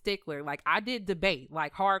was a stickler. Like, I did debate,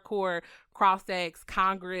 like hardcore cross-ex,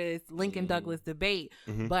 Congress, Lincoln Douglas debate.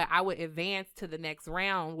 Mhm. But I would advance to the next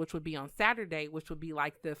round, which would be on Saturday, which would be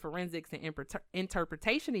like the forensics and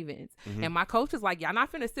interpretation events. Mhm. And my coach was like, y'all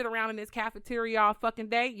not finna sit around in this cafeteria all fucking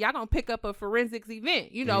day. Y'all gonna pick up a forensics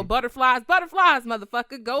event. Butterflies,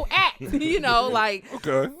 motherfucker, go act. Like,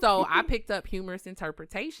 Okay. so I picked up humorous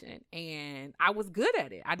interpretation, and I was good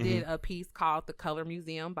at it. I did a piece called The Color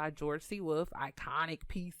Museum by George C. Wolfe, iconic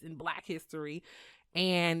piece in Black history.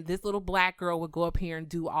 And this little black girl would go up here and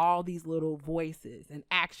do all these little voices and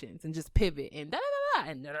actions and just pivot and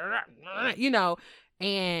and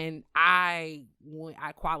and I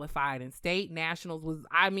qualified in state nationals.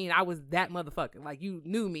 I was that motherfucker. Like, you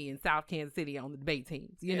knew me in South Kansas City on the debate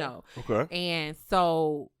teams, you know. Okay. And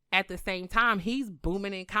so at the same time, he's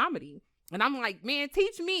booming in comedy. And I'm like, man,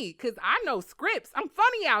 teach me, because I know scripts. I'm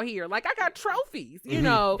funny out here. Like, I got trophies,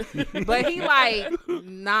 But he like,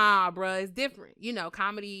 nah, bruh, it's different.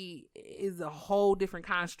 Comedy is a whole different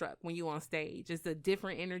construct when you on stage. It's a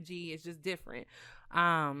different energy. It's just different.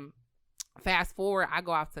 Fast forward, I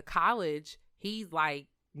go off to college. He's like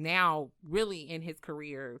now really in his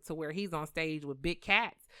career to where he's on stage with big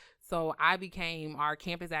cats. So I became our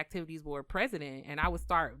campus activities board president, and I would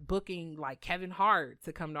start booking like Kevin Hart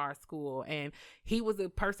to come to our school. And he was a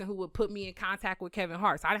person who would put me in contact with Kevin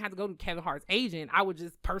Hart. So I didn't have to go to Kevin Hart's agent. I would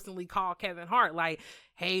just personally call Kevin Hart, like,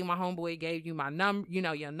 hey, my homeboy gave you my number,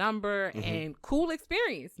 your number. And cool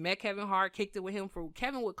experience. Met Kevin Hart, kicked it with him.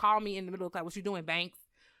 Kevin would call me in the middle of class, what you doing, Banks?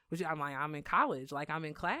 I'm like, I'm in college. Like, I'm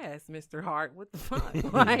in class, Mr. Hart. What the fuck?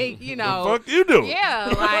 Like, The fuck you doing?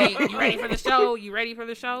 Yeah, like, you ready for the show? You ready for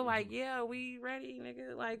the show? Like, yeah, we ready,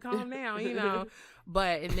 nigga. Like, calm down,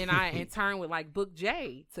 But, and then I, in turn, would, like, book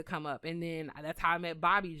Jay to come up. And then that's how I met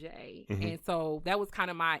Bobby J. And so that was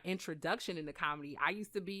kind of my introduction into comedy. I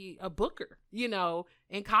used to be a booker,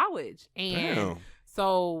 in college. And Damn.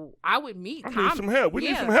 so I would meet I need some help. We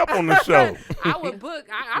need Yeah. some help on this show. I would book.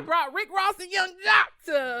 I brought Rick Ross and Young Jock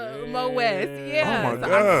to Mo West. Yeah. Yeah. Oh my So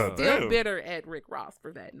God, I'm still damn. bitter at Rick Ross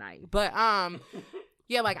for that night. But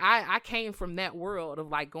Yeah, like I came from that world of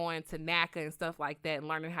like going to NACA and stuff like that and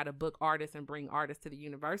learning how to book artists and bring artists to the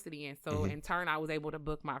university. And so in turn, I was able to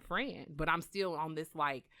book my friend. But I'm still on this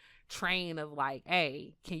like train of like,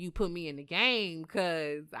 hey, can you put me in the game?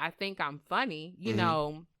 Because I think I'm funny, you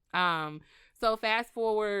know. So fast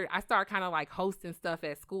forward, I start kind of like hosting stuff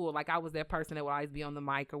at school. Like I was that person that would always be on the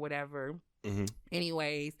mic or whatever.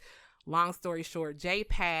 Anyways, long story short, Jay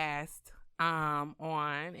passed on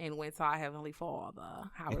and went to our Heavenly Father,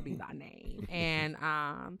 hallowed be thy name.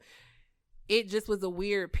 And it just was a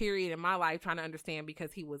weird period in my life trying to understand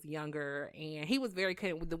because he was younger and he was very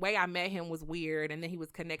the way I met him was weird. And then he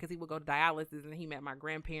was connected because he would go to dialysis and he met my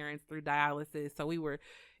grandparents through dialysis. So it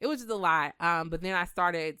was just a lot. But then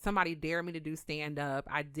somebody dared me to do stand up.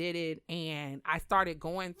 I did it and I started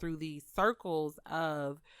going through these circles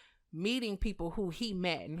of meeting people who he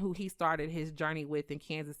met and who he started his journey with in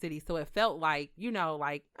Kansas City. So it felt like,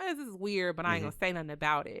 like, this is weird, but I ain't gonna say nothing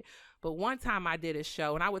about it. But one time I did a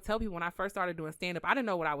show and I would tell people when I first started doing stand-up, I didn't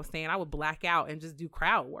know what I was saying. I would black out and just do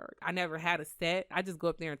crowd work. I never had a set. I just go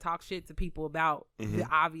up there and talk shit to people about the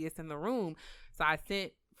obvious in the room. So I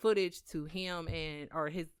sent footage to him or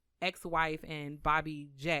his ex-wife and Bobby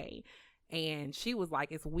J. And she was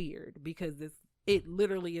like, it's weird because it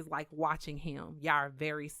literally is like watching him. Y'all are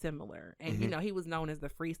very similar. And, he was known as the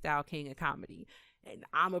freestyle king of comedy. And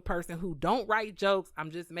I'm a person who don't write jokes. I'm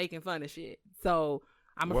just making fun of shit. So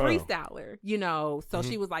I'm a freestyler, So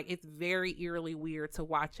she was like, it's very eerily weird to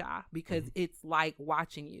watch y'all because it's like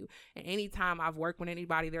watching you. And anytime I've worked with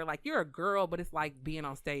anybody, they're like, you're a girl, but it's like being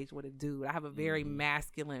on stage with a dude. I have a very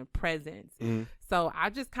masculine presence. So I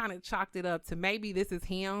just kind of chalked it up to maybe this is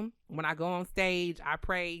him. When I go on stage, I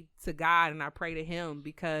pray to God and I pray to him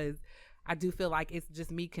because I do feel like it's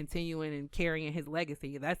just me continuing and carrying his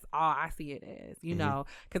legacy. That's all I see it as,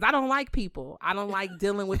 because I don't like people. I don't like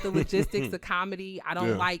dealing with the logistics of comedy. I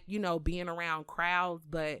don't like, being around crowds,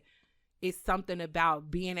 but it's something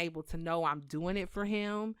about being able to know I'm doing it for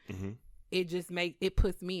him. It just it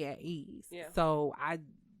puts me at ease. Yeah. So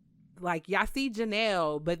y'all see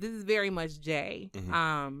Janelle, but this is very much Jay.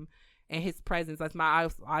 And his presence. That's my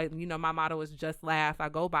motto is just laugh. I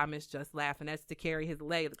go by Miss Just Laugh, and that's to carry his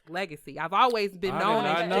legacy. I've always been known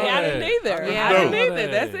as Jay. I didn't either. I didn't either.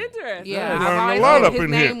 That's interesting. Yeah, I've always known his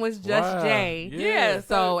name was just Jay. Yeah.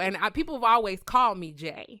 So, and people have always called me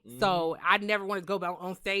Jay. So I never wanted to go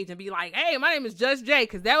on stage and be like, "Hey, my name is Just Jay,"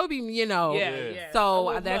 because that would be, Yeah.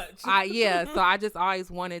 So So I just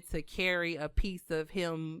always wanted to carry a piece of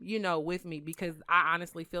him, with me because I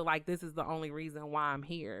honestly feel like this is the only reason why I'm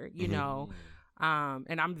here.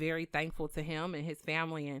 And I'm very thankful to him and his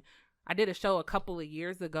family. And I did a show a couple of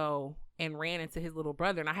years ago and ran into his little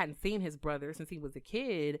brother, and I hadn't seen his brother since he was a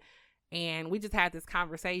kid. And we just had this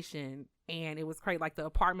conversation, and it was crazy. Like the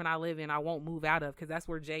apartment I live in, I won't move out of because that's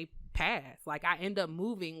where Jay passed. Like I end up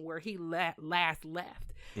moving where he last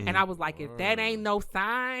left. And I was like, if that ain't no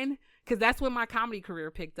sign, because that's when my comedy career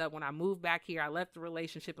picked up. When I moved back here, I left the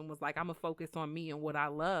relationship and was like, I'm going to focus on me and what I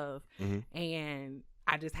love. And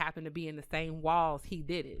I just happened to be in the same walls he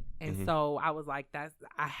did it. And so I was like,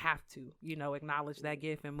 I have to, acknowledge that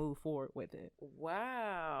gift and move forward with it.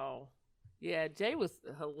 Wow. Yeah, Jay was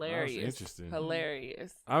hilarious. That's interesting.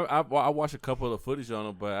 Hilarious. I watched a couple of footage on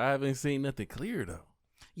him, but I haven't seen nothing clear though.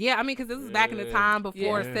 Yeah, I mean, because this is back in the time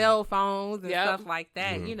before cell phones and stuff like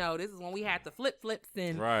that. This is when we had the flips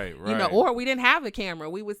and, right. Or we didn't have a camera.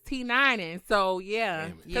 We was T9ing. So, yeah.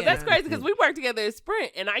 Because that's crazy because we worked together at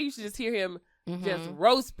Sprint, and I used to just hear him just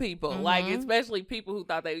roast people, like especially people who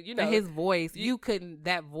thought they, and his voice,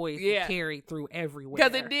 that voice carried through everywhere.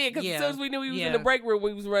 Because it did. Because as soon as we knew he was in the break room,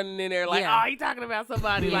 we was running in there like, oh, he talking about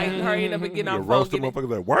somebody, like hurrying up and getting on phone, motherfuckers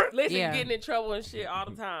like what? Getting in trouble and shit all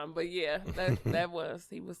the time. But yeah,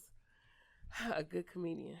 he was a good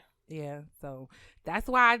comedian. Yeah, so that's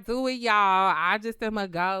why I do it, y'all. I just am a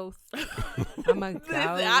ghost. I'm a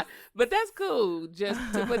ghost. But that's cool, just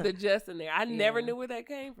to put the just in there. I never knew where that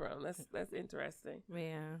came from. That's interesting.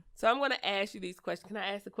 Yeah. So I'm going to ask you these questions. Can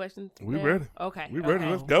I ask the questions? We ready. Okay. We ready.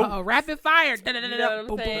 Let's go. Rapid fire. You know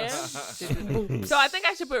what I'm saying? So I think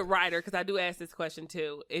I should put writer because I do ask this question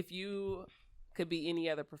too. If you could be any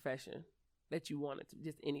other profession that you wanted to,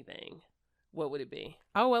 just anything, what would it be?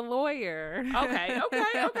 Oh, a lawyer. Okay.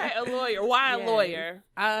 A lawyer. Why a lawyer?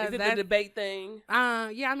 Is it the debate thing?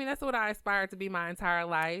 Yeah, I mean, that's what I aspired to be my entire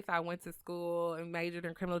life. I went to school and majored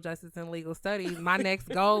in criminal justice and legal studies. My next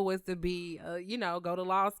goal was to be, go to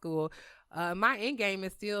law school. My end game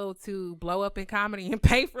is still to blow up in comedy and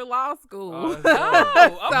pay for law school. Oh, So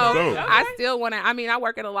that's dope. I still want to. I mean, I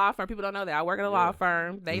work at a law firm. People don't know that I work at a law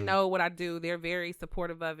firm. They know what I do. They're very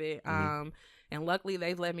supportive of it. And luckily,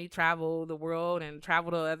 they've let me travel the world and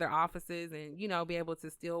travel to other offices and, you know, be able to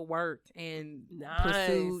still work and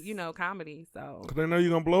pursue, you know, comedy. So, Because they know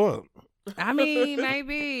you're going to blow up. I mean,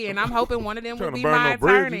 maybe. And I'm hoping one of them will Trying to be burn my no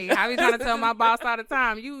bridges. attorney. I be trying to tell my boss all the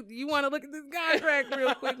time, you want to look at this contract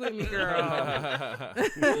real quick with me, girl.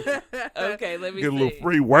 Okay, let me Get a see. little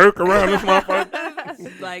free work around this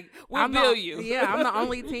motherfucker. Like, we'll bill you. Yeah, I'm the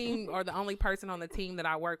only team or the only person on the team that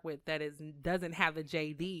I work with that doesn't have a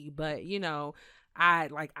JD, but you know, I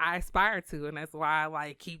aspire to, and that's why I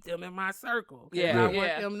like keep them in my circle. 'Cause Yeah, I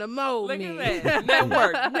want them to mold Look me. at that.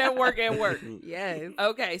 Network, and work. Yes.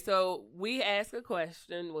 Okay, so we ask a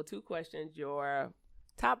question. Well, 2 questions. Your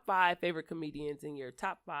top 5 favorite comedians and your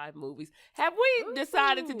top 5 movies. Have we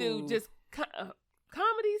decided to do Ooh. just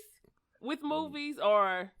comedies with movies,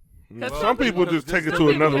 or? 'Cause Some people just take it to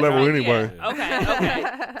people another just level like, anyway. yeah.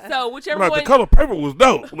 Okay. So whichever Like, one. the color paper was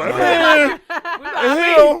dope. Like, man, I mean,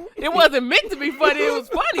 hell. it wasn't meant to be funny. It was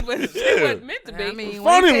funny, but it wasn't meant to be. I mean,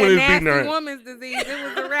 funny when when it it's said beating her. nasty woman's disease,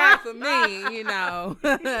 it was a wrap for me, you know. So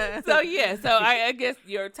I guess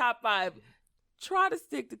your top 5. Try to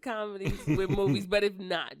stick to comedies with movies, but if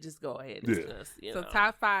not, just go ahead and discuss. You So know.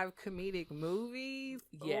 top 5 comedic movies.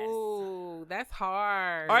 Yes. Ooh, that's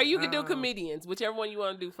hard. Or you can do comedians, whichever one you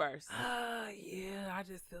want to do first. Yeah, I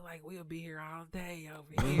just feel like we'll be here all day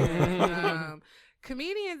over here.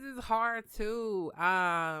 Comedians is hard too,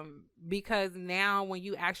 because now when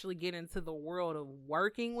you actually get into the world of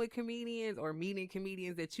working with comedians or meeting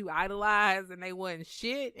comedians that you idolize and they wasn't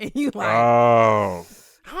shit, and you like, Oh.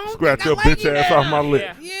 I don't Scratch think I your like bitch you ass now. off my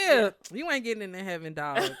lip. Yeah, you ain't getting into heaven,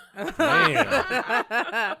 dog.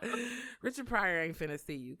 Richard Pryor ain't finna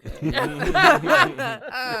see you.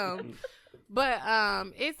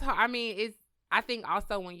 It's hard. I mean, I think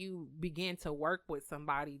also when you begin to work with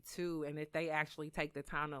somebody too, and if they actually take the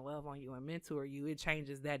time to love on you and mentor you, it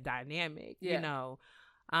changes that dynamic. Yeah. You know,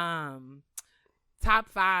 top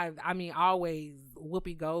 5. I mean, always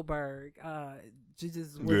Whoopi Goldberg.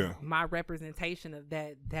 Just was my representation of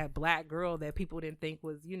that black girl that people didn't think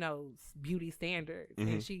was, you know, beauty standards,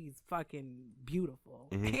 and she's fucking beautiful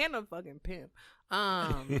and a fucking pimp.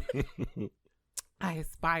 I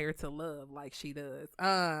aspire to love like she does.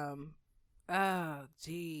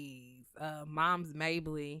 Mom's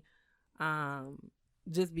Mabley.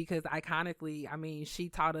 Just because iconically, I mean, she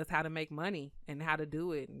taught us how to make money and how to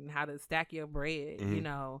do it and how to stack your bread, you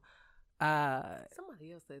know.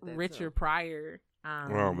 Somebody else said that. Richard Pryor.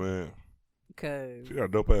 Oh, man. Cause She got a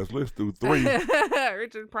dope ass list through 3.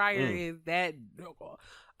 Richard Pryor is that.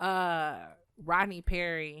 Rodney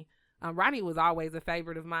Perry. Rodney was always a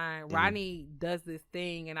favorite of mine. Rodney does this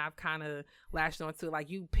thing, and I've kind of latched onto it.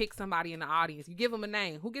 Like, you pick somebody in the audience, you give them a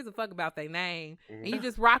name. Who gives a fuck about their name? And you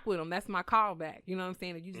just rock with them. That's my callback. You know what I'm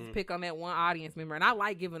saying? And you just pick on that one audience member. And I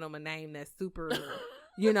like giving them a name that's super,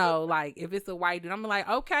 you know, like if it's a white dude, I'm like,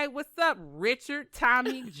 okay, what's up, Richard,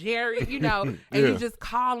 Tommy, Jerry, you know, and you just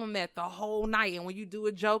call them that the whole night. And when you do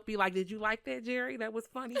a joke, be like, did you like that, Jerry? That was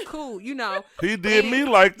funny. Cool. You know, He did me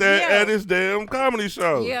like that yeah. at his damn comedy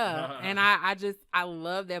show. yeah. And I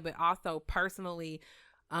love that, but also personally,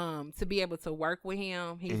 to be able to work with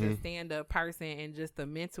him, he's a stand-up person and just a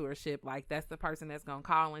mentorship. Like, that's the person that's gonna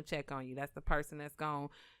call and check on you. That's the person that's gonna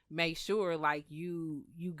make sure like you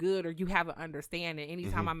good, or you have an understanding.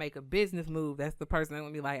 Anytime I make a business move, that's the person that's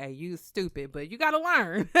gonna be like, hey, you stupid, but you gotta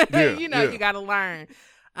learn. You know, you gotta learn.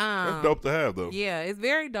 That's dope to have, though. Yeah, it's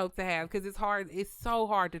very dope to have, because it's hard. It's so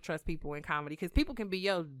hard to trust people in comedy, because people can be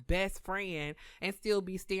your best friend and still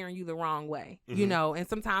be steering you the wrong way, you know, and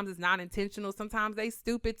sometimes it's not intentional. Sometimes they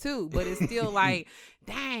stupid too, but it's still like,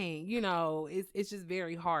 dang, you know, it's just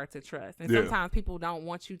very hard to trust. And sometimes people don't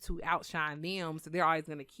want you to outshine them, so they're always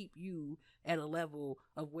going to keep you at a level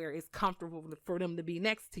of where it's comfortable for them to be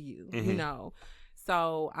next to you, you know.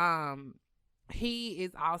 So, he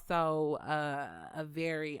is also a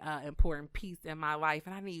very important piece in my life,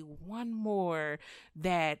 and I need one more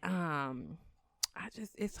that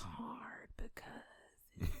it's hard because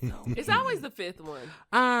it's so It's always the 5th one.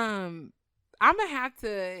 I'm gonna have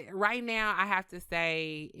to right now. I have to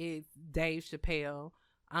say it's Dave Chappelle,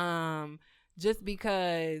 just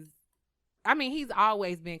because I mean he's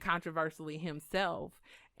always been controversially himself.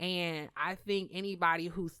 And I think anybody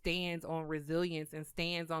who stands on resilience and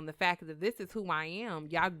stands on the fact that this is who I am,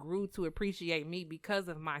 y'all grew to appreciate me because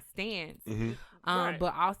of my stance. Right.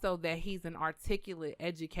 But also that he's an articulate,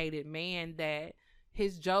 educated man, that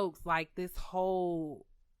his jokes, like this whole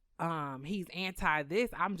he's anti this.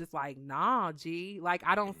 I'm just like, nah, G. Like,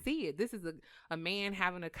 I don't see it. This is a man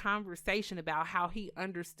having a conversation about how he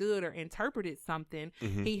understood or interpreted something.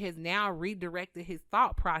 He has now redirected his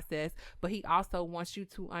thought process, but he also wants you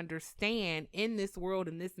to understand in this world,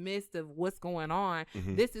 in this midst of what's going on,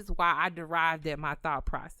 this is why I derived at my thought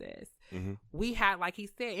process. We had, like he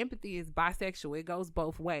said, empathy is bisexual. It goes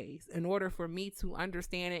both ways. In order for me to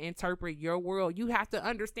understand and interpret your world, you have to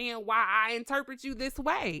understand why I interpret you this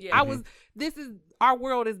way. Our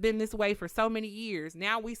world has been this way for so many years.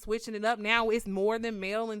 Now we switching it up. Now it's more than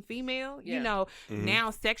male and female. You know,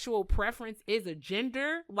 now sexual preference is a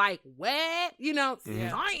gender. Like, what? You know,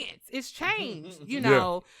 science. It's changed, you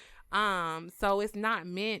know. So it's not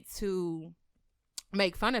meant to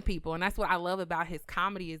make fun of people, and that's what I love about his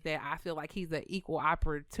comedy, is that I feel like he's an equal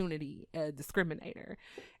opportunity discriminator.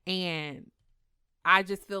 And I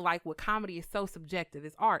just feel like what comedy is so subjective.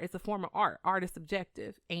 It's art. It's a form of art. Art is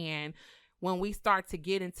subjective. And when we start to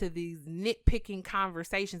get into these nitpicking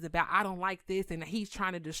conversations about, I don't like this, and he's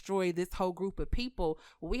trying to destroy this whole group of people,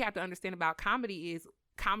 what we have to understand about comedy is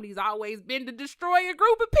comedy's always been to destroy a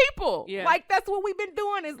group of people. Like, that's what we've been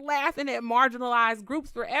doing, is laughing at marginalized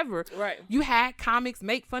groups forever. You had comics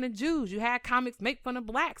make fun of Jews. You had comics make fun of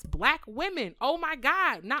blacks, black women. Oh my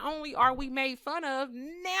God. Not only are we made fun of,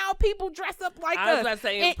 now people dress up like us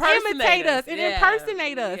and imitate us and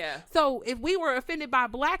impersonate us. So if we were offended by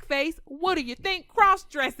blackface, what do you think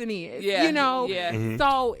cross-dressing is? You know?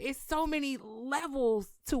 So it's so many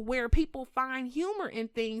levels to where people find humor in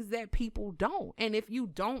things that people don't. And if you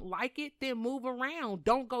don't like it, then move around.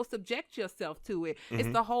 Don't go subject yourself to it. It's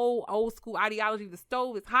the whole old school ideology. The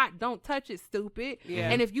stove is hot. Don't touch it, stupid.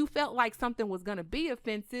 And if you felt like something was going to be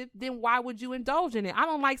offensive, then why would you indulge in it? I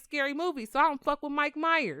don't like scary movies, so I don't fuck with Mike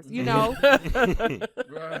Myers, you know? I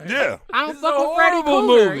don't fuck with Freddy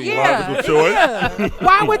Krueger. Logical choice.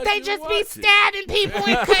 Why would they just be stabbing people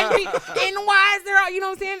and cutting people? And why is there, you know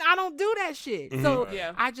what I'm saying? I don't do that shit. So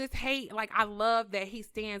I just hate, like, I love that he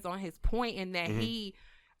stands on his point, and that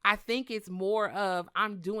I think it's more of,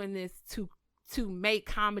 I'm doing this to make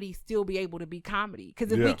comedy still be able to be comedy.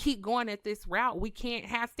 Because if we keep going at this route, we can't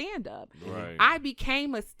have stand-up. I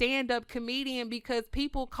became a stand-up comedian because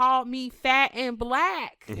people called me fat and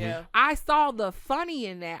black. I saw the funny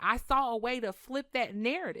in that. I saw a way to flip that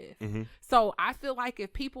narrative. So I feel like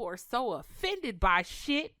if people are so offended by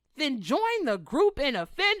shit, then join the group and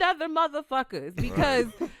offend other motherfuckers, because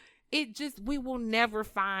we will never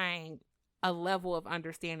find a level of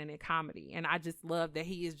understanding in comedy. And I just love that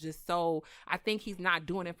he is just so, I think he's not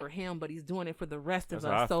doing it for him, but he's doing it for the rest of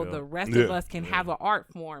us. So the rest of us can have an art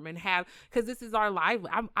form and have, because this is our life.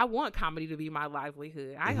 I want comedy to be my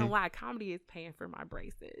livelihood. I ain't gonna lie, comedy is paying for my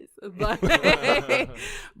braces, but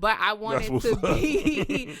but I want it to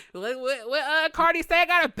be what Cardi say, I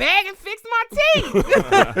gotta bag and fix my teeth.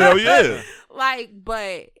 Hell yeah. Like,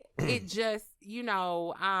 but it just, you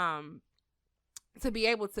know, to be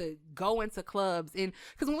able to go into clubs, and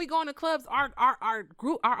because when we go into clubs, our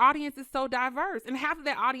group, our audience is so diverse, and half of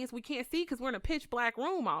that audience we can't see because we're in a pitch black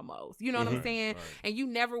room almost, you know what I'm saying? And you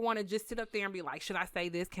never want to just sit up there and be like, should I say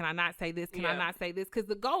this? Can I not say this? Can I not say this? Because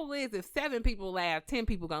the goal is, if 7 people laugh, 10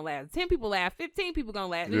 people gonna laugh, 10 people laugh, 15 people gonna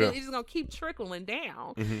laugh, and it's just gonna keep trickling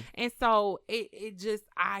down. And so it just,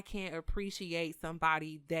 I can't appreciate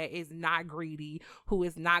somebody that is not greedy, who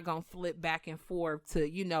is not gonna flip back and forth to,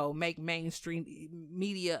 you know, make mainstream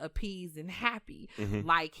media appeased and happy.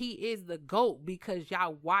 Like, he is the GOAT because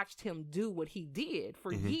y'all watched him do what he did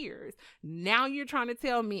for years. Now you're trying to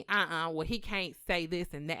tell me well, he can't say this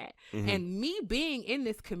and that. And me being in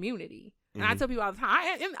this community, and I tell people all the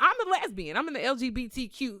time, I'm a lesbian. I'm in the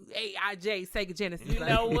LGBTQAIJ Sega Genesis. You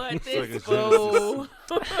know what? This fool.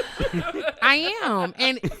 I am.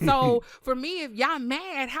 And so for me, if y'all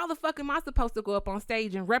mad, how the fuck am I supposed to go up on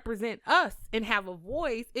stage and represent us and have a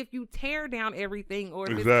voice if you tear down everything, or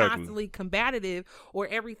if it's constantly combative, or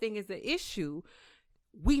everything is an issue?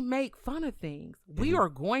 We make fun of things. We are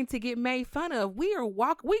going to get made fun of. We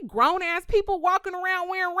grown ass people walking around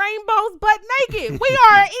wearing rainbows butt naked. We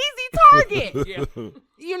are an easy target.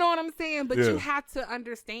 You know what I'm saying? But you have to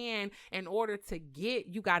understand, in order to get,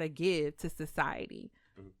 you got to give to society.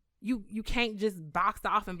 You can't just box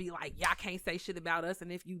off and be like, y'all can't say shit about us,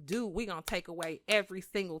 and if you do, we gonna take away every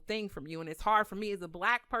single thing from you. And it's hard for me as a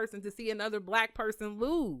black person to see another black person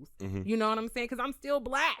lose. You know what I'm saying? Because I'm still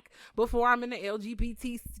black before I'm in the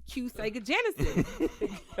LGBTQ Sega Genesis.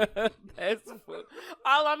 That's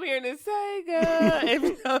all I'm hearing is Sega.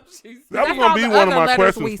 That was gonna be one of my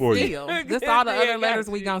questions for you. That's all the other letters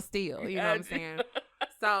we gonna steal. You know what I'm saying?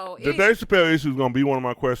 So The Dave Chappelle issue is gonna be one of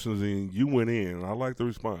my questions, and you went in. I like the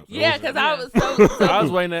response. Yeah, because I was I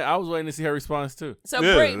was waiting to see her response too. So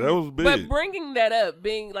that was big. But bringing that up,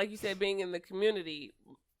 being like you said, being in the community,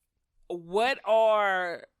 what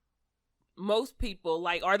are most people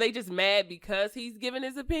like? Are they just mad because he's giving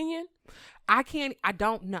his opinion? I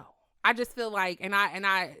don't know. I just feel like, and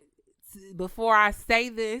I, before I say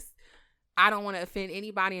this, I don't want to offend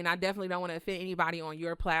anybody, and I definitely don't want to offend anybody on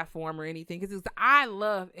your platform or anything, because I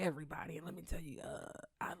love everybody. And let me tell you,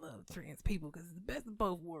 I love trans people because it's the best of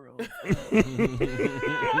both worlds. I'm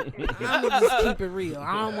going to just keep it real.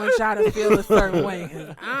 I don't want y'all to feel a certain way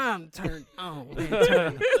because I'm turned on and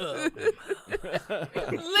turned up.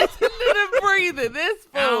 Listen to the breathing. This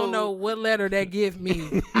fool. I don't know what letter that give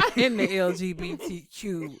me in the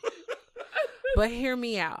LGBTQ. But hear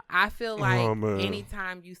me out. I feel like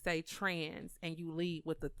anytime you say trans and you lead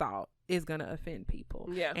with the thought, it's going to offend people.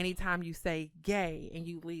 Yeah. Anytime you say gay and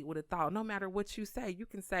you lead with a thought, no matter what you say, you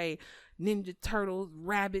can say Ninja Turtles,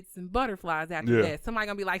 rabbits, and butterflies after that. Somebody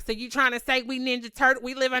going to be like, so you trying to say we Ninja Turtle,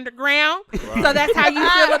 we live underground? Right. So that's how you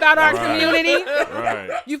feel about our community? Right.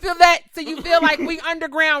 You feel that? So you feel like we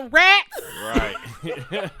underground rats? Right.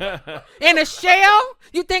 In a shell?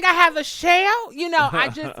 You think I have a shell? You know, I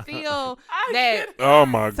just feel that oh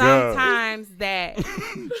my God. Sometimes that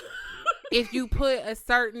if you put a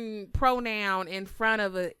certain pronoun in front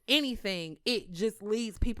of anything, it just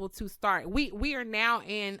leads people to start. We are now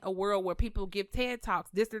in a world where people give TED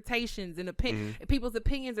Talks, dissertations, and people's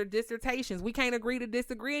opinions are dissertations. We can't agree to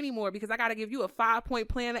disagree anymore because I got to give you a 5-point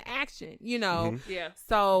plan of action, you know? Mm-hmm. Yeah.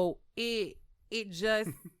 So it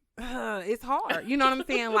just... it's hard. You know what I'm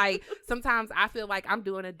saying? Like, sometimes I feel like I'm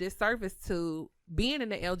doing a disservice to being in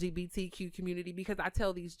the LGBTQ community because I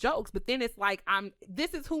tell these jokes, but then it's like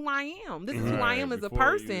this is who I am. This is who I am as a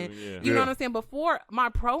person. You know what I'm saying? Before my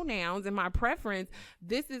pronouns and my preference,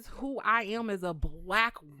 this is who I am as a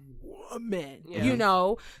Black woman, you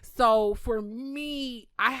know? So for me,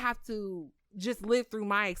 I have to just live through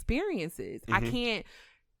my experiences. I can't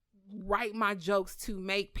write my jokes to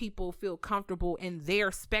make people feel comfortable in their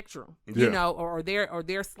spectrum, you know, or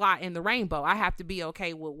their slot in the rainbow. I have to be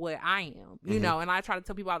okay with what I am, you know, and I try to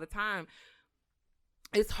tell people all the time,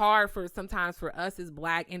 it's hard sometimes for us as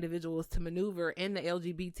Black individuals to maneuver in the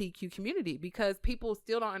LGBTQ community because people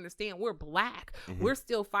still don't understand we're Black. We're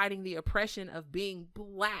still fighting the oppression of being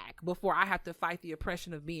Black before I have to fight the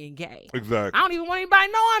oppression of being gay. Exactly. I don't even want anybody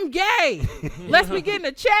to know I'm gay. Let's be getting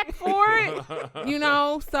a check for it, you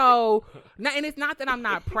know? So, and it's not that I'm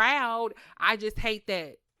not proud. I just hate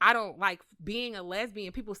that I don't like being a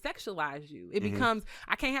lesbian. People sexualize you. It becomes,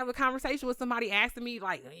 I can't have a conversation with somebody asking me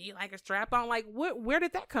like, you like a strap on? Like, where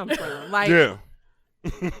did that come from? Like, yeah.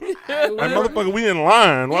 Like, motherfucker, we in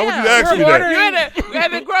line. Why would you ask me that? You're at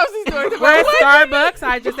the grocery store. We're at Starbucks.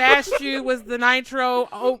 I just asked you, was the nitro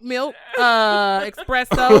oat milk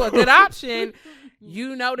espresso a good option?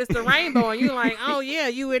 You noticed the rainbow and you're like, oh yeah,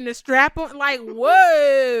 you in the strap on, like,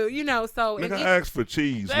 whoa, you know. So nigga, asked for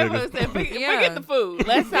cheese, nigga. Forget the food.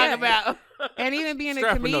 Let's talk about. And even being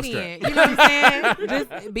a comedian, you know what I'm saying?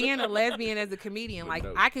 Just being a lesbian as a comedian, like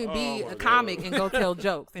I can be a comic and go tell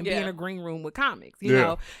jokes and be in a green room with comics, you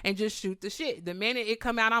know, and just shoot the shit. The minute it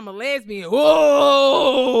come out, I'm a lesbian. Whoa,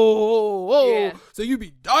 so you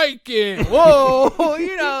be dyking, whoa,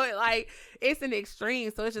 you know, like. It's an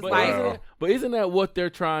extreme, so it's just but isn't that what they're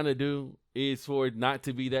trying to do? Is for it not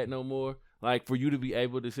to be that no more? Like for you to be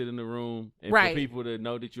able to sit in the room and for people to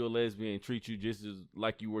know that you're a lesbian and treat you just as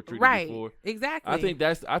like you were treated before. Exactly.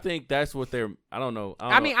 I think that's what they're. I don't know.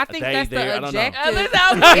 I mean, I think that's the objective. It's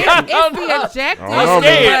the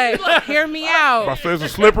objective. But hear me out. I say it's a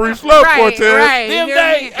slippery slope, Cortez. Right. Them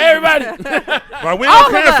days, everybody. Like we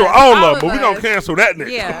don't cancel all of them, but we don't cancel that nigga.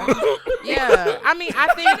 Yeah. I mean,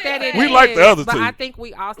 I think that it we like the other but two. I think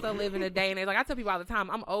we also live in a day and age. Like I tell people all the time,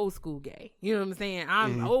 I'm old school gay. You know what I'm saying?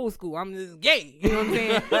 I'm old school. I'm just gay. You know what I'm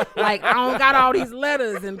saying? Like I don't got all these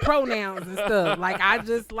letters and pronouns and stuff. Like I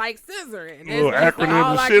just like scissoring. Little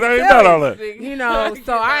acronyms and shit. I ain't got all that. You know,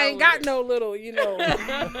 so I ain't got no little, you know,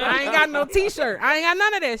 I ain't got no t-shirt. I ain't got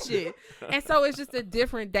none of that shit. And so it's just a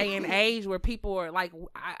different day and age where people are like,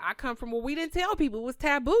 I come from where we didn't tell people it was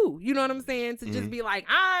taboo. You know what I'm saying? To just be like,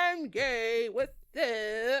 I'm gay. What's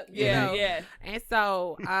up? You know? And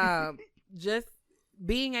so just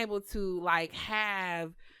being able to like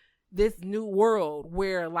have this new world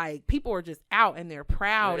where like people are just out and they're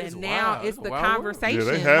proud and now wild. It's the conversation.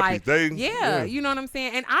 Yeah, they happy. Like, you know what I'm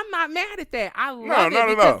saying? And I'm not mad at that. I love it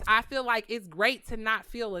because I feel like it's great to not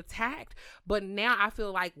feel attacked, but now I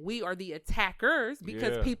feel like we are the attackers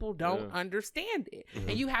because people don't understand it.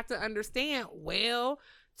 And you have to understand, well,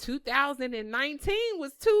 2019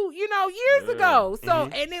 was 2 years ago. So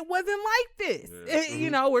and it wasn't like this.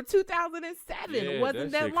 Or 2007 Yeah,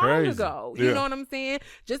 wasn't that shit long crazy. ago. Yeah. You know what I'm saying?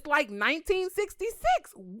 Just like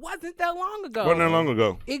 1966 wasn't that long ago. Wasn't that long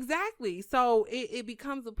ago. Exactly. So it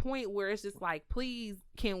becomes a point where it's just like, please,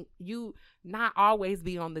 can you not always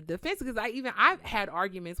be on the defense? Because I've had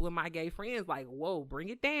arguments with my gay friends like, whoa, bring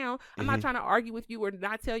it down. I'm not trying to argue with you or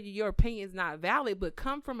not tell you your opinion is not valid, but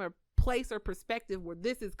come from a place or perspective where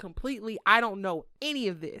this is completely, I don't know any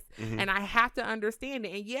of this, and I have to understand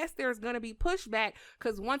it. And yes, there's going to be pushback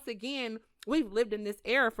because once again, we've lived in this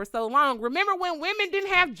era for so long. Remember when women didn't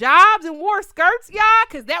have jobs and wore skirts, y'all?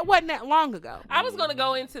 Because that wasn't that long ago. I was going to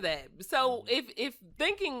go into that. So if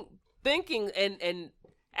thinking and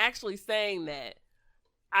actually saying that,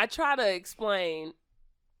 I try to explain,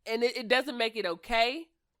 and it doesn't make it okay,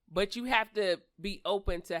 but you have to be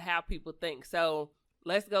open to how people think. So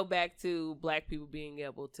let's go back to Black people being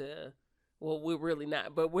able to, well, we're really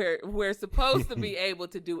not, but we're supposed to be able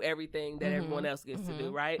to do everything that everyone else gets to do,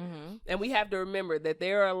 right? And we have to remember that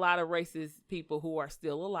there are a lot of racist people who are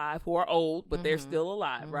still alive, who are old, but they're still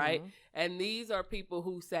alive, right? And these are people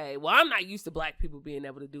who say, well, I'm not used to Black people being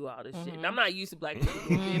able to do all this shit. And I'm not used to Black people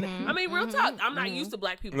being I mean, real talk, I'm not used to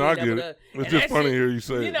Black people No, I being get able it. to. It's just funny to hear you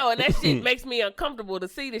say it. And that shit makes me uncomfortable to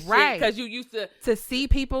see this Right. shit because you used to see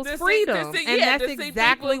people's To see- freedom. to see- and yeah, that's to see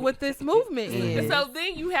exactly people- what this movement is. So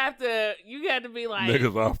then you have to be like,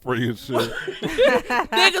 Niggas all free and shit.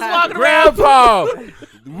 niggas walking around. Grandpa,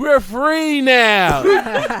 we're free now.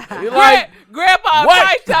 You're like, Grandpa What?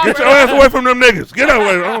 Price Chopper. Get your ass away from them niggas. Get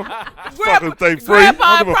away. Fuck if they free. I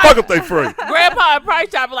don't give a fuck if they free. Grandpa and Price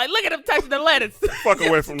Chopper like, look at him touching the lettuce. Fuck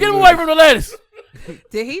away from get them him away niggas. from the lettuce.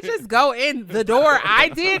 Did he just go in the door I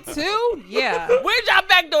did too? Yeah. Where's y'all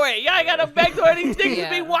back door at? Y'all ain't got no back door these niggas Yeah.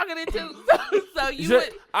 be walking into. So you So,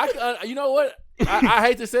 would. you know what? I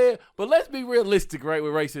hate to say it, but let's be realistic, right?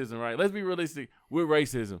 With racism, right? Let's be realistic with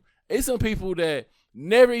racism. It's some people that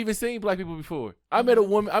never even seen Black people before. I met a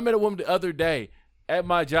woman the other day at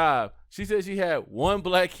my job. She said she had one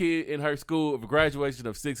Black kid in her school of a graduation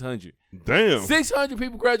of 600. Damn. 600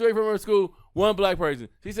 people graduate from her school, one Black person.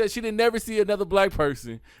 She said she didn't never see another Black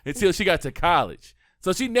person until she got to college.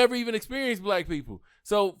 So she never even experienced Black people.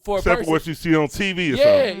 So for a Except person, for what you see on TV or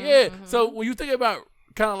yeah, something. yeah. So when you think about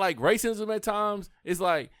kind of like racism at times, it's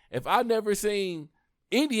like if I never seen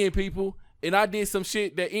Indian people and I did some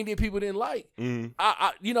shit that Indian people didn't like,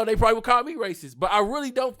 I they probably would call me racist. But I really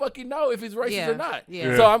don't fucking know if it's racist or not.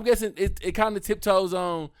 Yeah. So I'm guessing it kind of tiptoes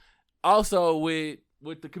on also with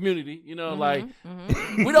the community, like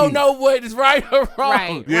we don't know what is right or wrong.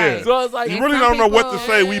 Right. Yeah. Right. So it's like You And really some don't know what to people-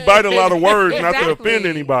 say. We bite a lot of words not to Exactly. offend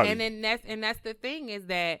anybody. And that's the thing is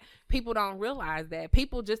that people don't realize that.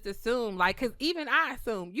 People just assume, like, because even I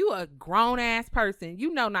assume you a grown ass person.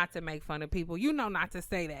 You know not to make fun of people. You know not to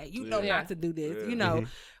say that. You know Yeah. not to do this. Yeah. You know.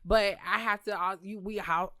 But I have to. We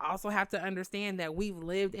also have to understand that we've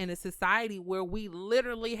lived in a society where we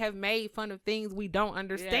literally have made fun of things we don't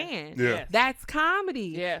understand. Yeah. Yes. That's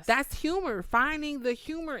comedy. Yes. That's humor. Finding the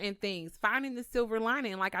humor in things. Finding the silver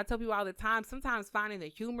lining. Like I tell people all the time, sometimes finding the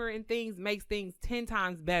humor in things makes things 10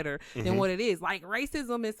 times better than what it is. Like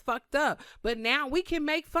racism is fucked up. But now we can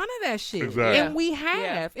make fun of that shit. Exactly. And we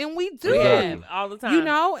have. And we do. We Exactly. have all the time. You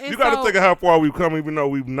know? And You got to so- think of how far we've come, even though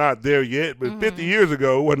we've not there yet. But 50 years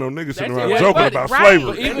ago, wasn't no niggas sitting That around shit joking wasn't about funny.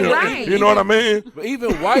 slavery. Right. Even- Right. You know what I mean? But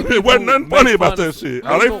even white people It wasn't nothing make funny about fun that of- shit.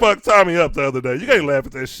 Oh, they fucked Tommy up the other day. You can't laugh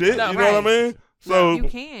at that shit. No, you know what I mean? So, you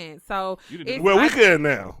can. So You didn't- it's, well, we I- can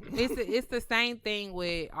now. it's the same thing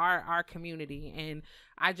with our community, and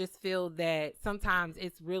I just feel that sometimes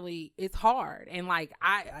it's hard, and like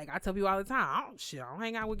I tell people all the time, I don't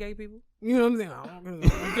hang out with gay people. You know what I'm saying? I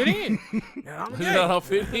don't fit in. I'm gay. I don't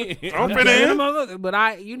fit in. I don't fit in. But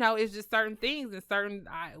it's just certain things and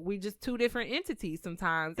we just two different entities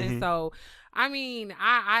sometimes. And so, I mean,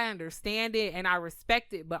 I understand it and I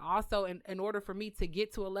respect it, but also in order for me to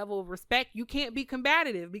get to a level of respect, you can't be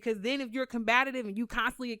combative, because then if you're combative and you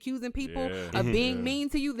constantly accusing people Yeah. of being mean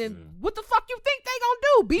to you, then what the fuck you think they gonna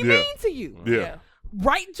do? Be Yeah. mean to you. Yeah.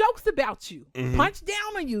 Write jokes about you, Mhm. punch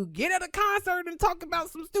down on you, get at a concert and talk about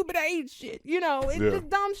some stupid age shit. You know, it's Yeah. just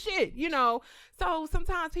dumb shit, you know. So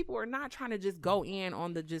sometimes people are not trying to just go in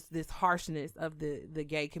on this harshness of the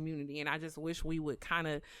gay community. And I just wish we would kind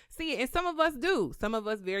of see it. And some of us do. Some of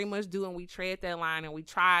us very much do. And we tread that line and we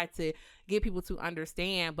try to get people to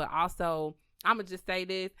understand. But also, I'm going to just say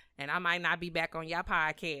this, and I might not be back on your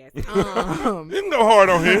podcast. You can go hard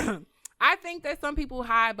on here. I think that some people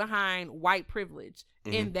hide behind white privilege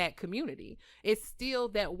in that community. It's still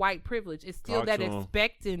that white privilege. It's still Talk that to 'em.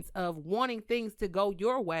 expectance of wanting things to go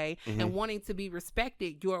your way and wanting to be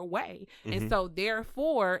respected your way. And so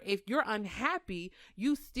therefore, if you're unhappy,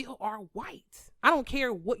 you still are white. I don't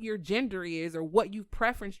care what your gender is or what you've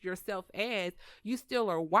preferenced yourself as, you still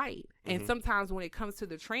are white. And sometimes when it comes to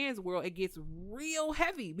the trans world, it gets real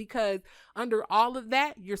heavy because under all of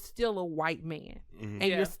that, you're still a white man. And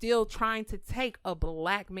you're still trying to take a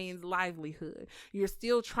black man's livelihood. You're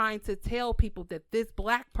still trying to tell people that this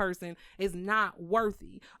black person is not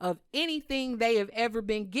worthy of anything they have ever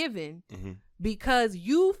been given. Because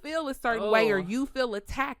you feel a certain way or you feel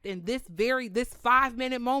attacked in this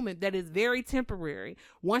 5-minute moment that is very temporary.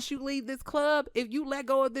 Once you leave this club, if you let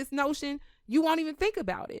go of this notion, you won't even think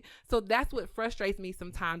about it. So that's what frustrates me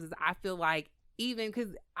sometimes is I feel like even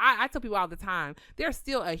because I tell people all the time, there's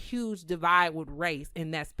still a huge divide with race in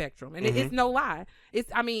that spectrum. And it's no lie.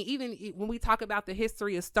 Even when we talk about the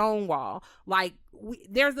history of Stonewall, like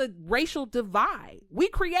there's a racial divide. We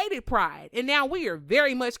created pride and now we are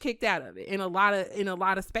very much kicked out of it in a lot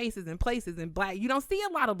of spaces and places. And you don't see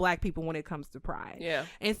a lot of black people when it comes to pride. Yeah.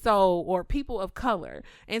 And so, or people of color.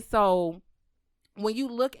 And so, when you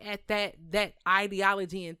look at that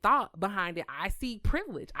ideology and thought behind it, I see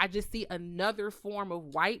privilege. I just see another form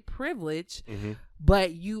of white privilege,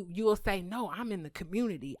 but you'll say, no, I'm in the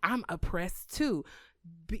community. I'm oppressed too.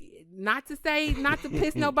 Not to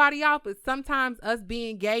piss nobody off, but sometimes us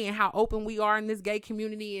being gay and how open we are in this gay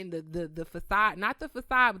community and the facade, not the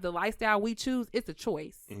facade, but the lifestyle we choose, it's a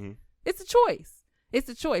choice. It's a choice. It's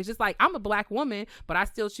a choice. Just like I'm a black woman, but I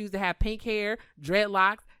still choose to have pink hair,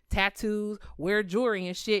 dreadlocks, tattoos, wear jewelry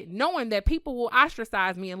and shit, knowing that people will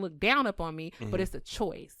ostracize me and look down upon me, but it's a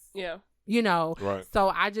choice. Yeah. You know? Right. So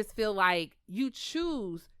I just feel like you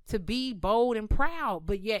choose to be bold and proud,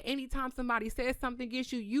 but yet anytime somebody says something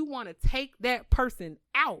against you, you want to take that person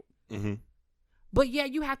out. But yeah,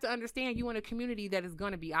 you have to understand you in a community that is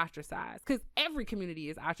going to be ostracized because every community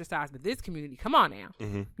is ostracized, but this community, come on now.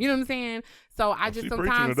 You know what I'm saying? So I just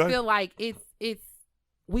sometimes feel like it's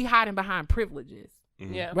we hiding behind privileges.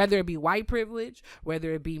 Yeah. Whether it be white privilege,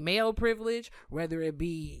 whether it be male privilege, whether it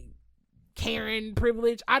be Karen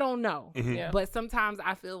privilege, I don't know. Yeah. But sometimes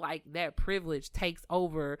I feel like that privilege takes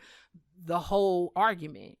over the whole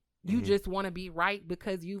argument. You just want to be right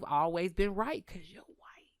because you've always been right because you're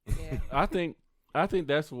white. Yeah. I think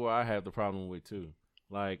that's where I have the problem with too.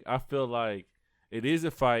 Like I feel like it is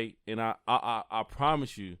a fight, and I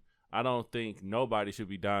promise you, I don't think nobody should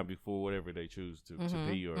be dying before whatever they choose to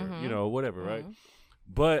be or whatever, right?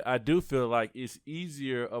 But I do feel like it's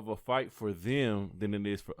easier of a fight for them than it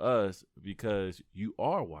is for us because you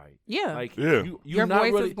are white. Yeah. Like Yeah. your not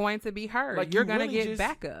voice really, is going to be heard. like, you're you going to really get just-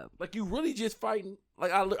 backup. like you really just fighting.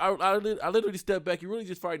 Like I literally step back. You're really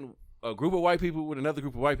just fighting a group of white people with another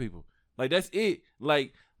group of white people. Like that's it.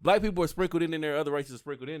 Like black people are sprinkled in there, other races are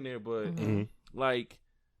sprinkled in there, but like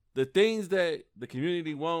the things that the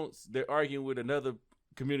community wants, they're arguing with another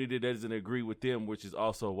community that doesn't agree with them, which is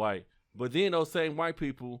also white. But then those same white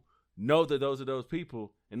people know that those are those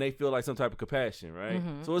people, and they feel like some type of compassion, right?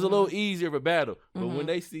 So it's a little easier of a battle. But when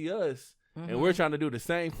they see us and we're trying to do the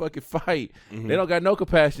same fucking fight, they don't got no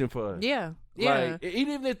compassion for us. Yeah. Yeah. Like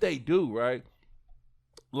even if they do, right?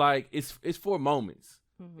 Like it's for moments.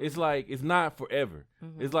 It's like it's not forever.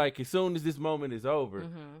 It's like as soon as this moment is over,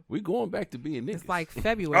 we going back to being niggas. It's like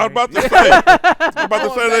February. I was about to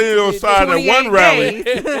say, they on side at one 28 rally,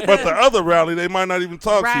 days. but the other rally they might not even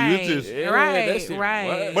talk to you. It's just, Yeah, right, that shit-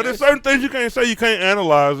 right. what? but there's certain things you can't say. You can't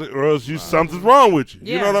analyze it, or else something's wrong with you.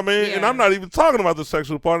 You know Yeah, what I mean? And yeah. I'm not even talking about the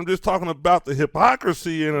sexual part. I'm just talking about the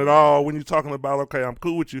hypocrisy in it all. When you're talking about, okay, I'm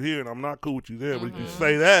cool with you here and I'm not cool with you there. But if you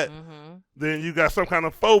say that, then you got some kind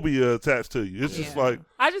of phobia attached to you. It's just Yeah. like,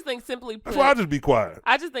 I just think simply put, that's why I just be quiet.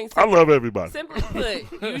 I just think I love everybody. simply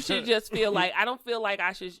put, you should just feel like I don't feel like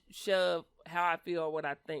I should shove how I feel or what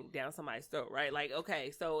I think down somebody's throat, right? Like,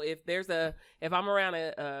 okay, so if I'm around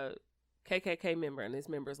a KKK member and this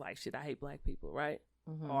member's like, shit, I hate black people, right?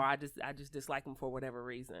 Or I just dislike them for whatever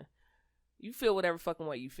reason. You feel whatever fucking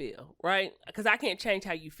way you feel, right? Because I can't change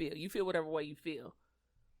how you feel. You feel whatever way you feel.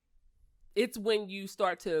 It's when you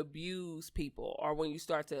start to abuse people or when you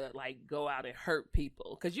start to like go out and hurt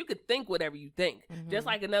people, because you could think whatever you think, just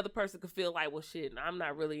like another person could feel like, well, shit, I'm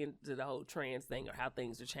not really into the whole trans thing or how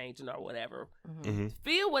things are changing or whatever.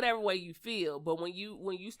 Feel whatever way you feel, but when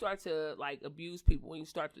you start to like abuse people, when you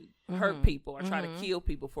start to hurt people or try to kill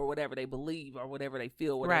people for whatever they believe or whatever they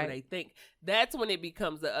feel, whatever they think, that's when it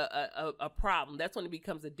becomes a problem. That's when it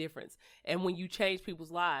becomes a difference. And when you change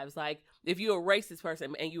people's lives, like if you're a racist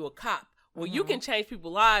person and you're a cop, Well, you can change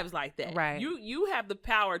people's lives like that. Right. You have the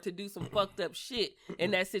power to do some fucked up shit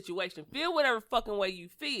in that situation. Feel whatever fucking way you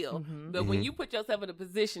feel. But when you put yourself in a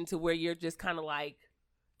position to where you're just kind of like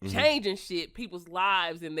changing shit, people's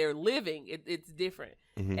lives and their living, it's different.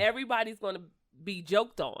 Everybody's going to be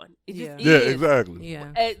joked on. It just is. Exactly.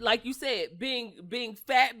 Yeah. Like you said, being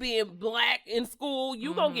fat, being black in school,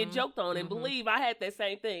 you gonna get joked on. And believe I had that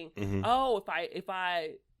same thing. Oh, if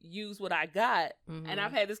I use what I got, and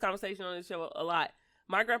I've had this conversation on this show a lot.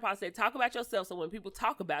 My grandpa said, talk about yourself, so when people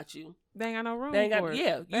talk about you, they ain't got no room they ain't got, for it.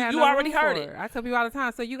 yeah, They ain't you no already room heard for it. I tell people all the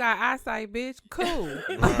time, so you got eyesight, bitch. Cool.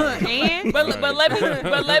 And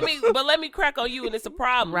but let me crack on you, and it's a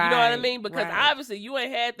problem. You know what I mean? Because obviously you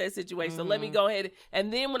ain't had that situation. So let me go ahead.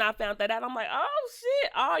 And then when I found that out, I'm like, oh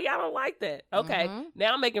shit, oh y'all don't like that. Okay,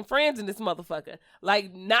 now I'm making friends in this motherfucker.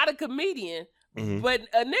 Like not a comedian. But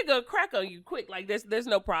a nigga crack on you quick. Like there's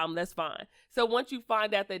no problem. That's fine. So once you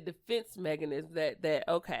find out that defense mechanism, that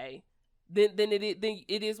okay, then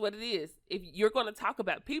it is what it is. If you're going to talk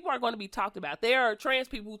about, people are going to be talked about. There are trans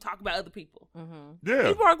people who talk about other people. Yeah,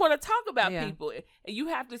 people are going to talk about people, and you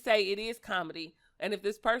have to say it is comedy. And if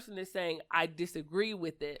this person is saying I disagree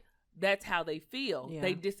with it, that's how they feel.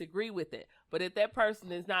 They disagree with it. But if that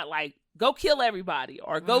person is not like go kill everybody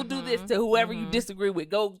or go do this to whoever you disagree with,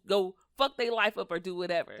 go fuck their life up or do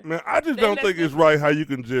whatever. Man, I just don't think it's right how you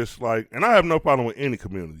can just like, and I have no problem with any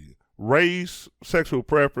community. Race, sexual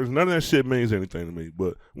preference, none of that shit means anything to me.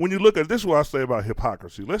 But when you look at this is what I say about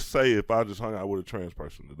hypocrisy. Let's say if I just hung out with a trans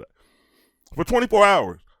person today for 24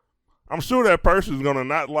 hours, I'm sure that person is going to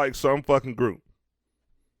not like some fucking group.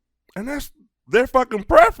 And that's their fucking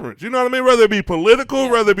preference. You know what I mean? Whether it be political,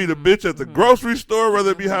 whether it be the bitch at the grocery store,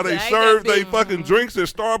 whether it be how they serve they fucking drinks at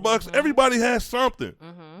Starbucks, everybody has something.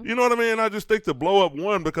 You know what I mean? I just think to blow up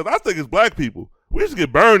one, because I think it's black people. We just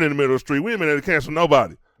get burned in the middle of the street. We ain't been able to cancel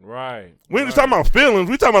nobody. Right. We ain't just talking about feelings.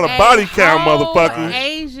 We talking about a body count, motherfucker.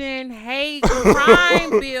 Asian hate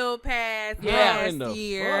crime bill passed last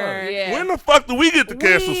year. Yeah. When the fuck do we get to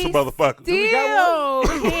cancel some motherfuckers? Still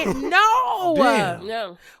can't.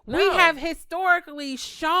 No. We No. have historically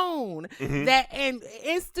shown that, and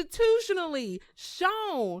institutionally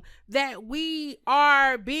shown that we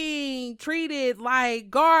are being treated like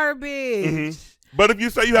garbage. But if you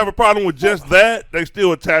say you have a problem with just that, they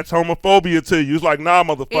still attach homophobia to you. It's like, nah,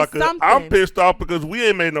 motherfucker, I'm pissed off because we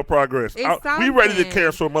ain't made no progress. We ready to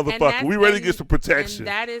cancel a motherfucker. We ready to get some protection. And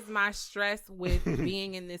that is my stress with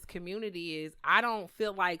being in this community is I don't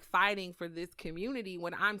feel like fighting for this community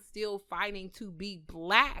when I'm still fighting to be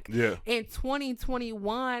black. Yeah. In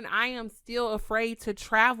 2021, I am still afraid to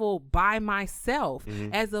travel by myself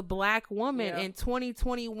as a black woman. Yeah. In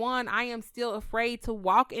 2021, I am still afraid to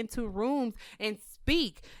walk into rooms and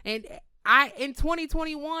speak. And in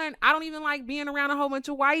 2021, I don't even like being around a whole bunch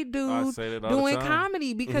of white dudes doing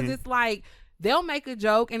comedy because it's like they'll make a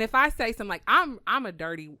joke, and if I say something like I'm a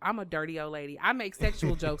dirty old lady, I make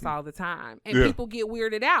sexual jokes all the time, and people get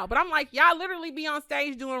weirded out. But I'm like, y'all literally be on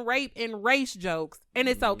stage doing rape and race jokes, and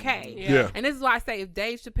it's okay. Yeah. And this is why I say if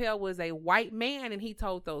Dave Chappelle was a white man and he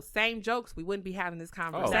told those same jokes, we wouldn't be having this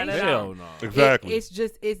conversation. Oh, hell no. Exactly.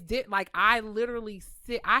 Like I literally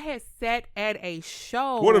I had sat at a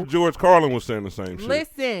show. What if George Carlin was saying the same shit?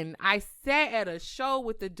 Listen, I sat at a show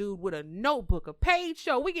with the dude with a notebook, a paid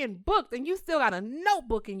show. We getting booked, and you still got a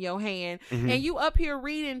notebook in your hand, and you up here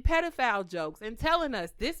reading pedophile jokes and telling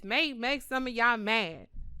us this may make some of y'all mad.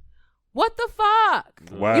 What the fuck?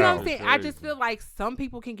 Wow. You know what I'm saying? Crazy. I just feel like some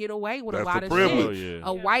people can get away with That's a lot the of privilege. shit. Oh, yeah.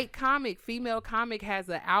 A white female comic has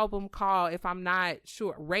an album called, if I'm not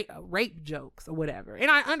sure, rape jokes or whatever.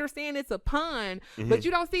 And I understand it's a pun, but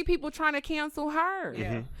you don't see people trying to cancel her.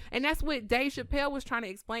 Yeah. And that's what Dave Chappelle was trying to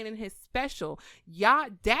explain in his special.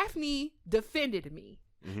 Daphne defended me.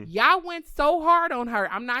 Y'all went so hard on her.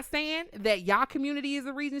 I'm not saying that y'all community is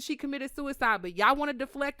the reason she committed suicide, but y'all want to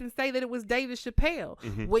deflect and say that it was David Chappelle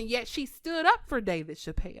when yet she stood up for David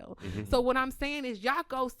Chappelle. So what I'm saying is y'all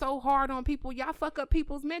go so hard on people, y'all fuck up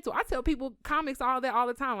people's mental. I tell people, comics, all the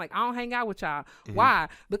time, like, I don't hang out with y'all. Why?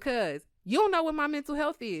 Because you don't know what my mental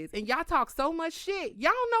health is. And y'all talk so much shit.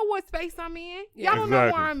 Y'all don't know what space I'm in. Y'all don't know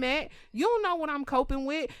where I'm at. You don't know what I'm coping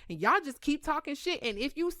with. And y'all just keep talking shit. And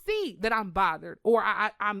if you see that I'm bothered or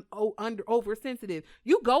I'm oversensitive,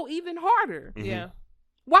 you go even harder. Yeah.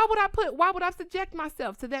 Why would I subject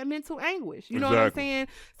myself to that mental anguish? You know what I'm saying?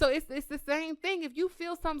 So it's the same thing. If you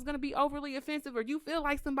feel something's going to be overly offensive or you feel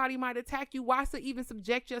like somebody might attack you, why even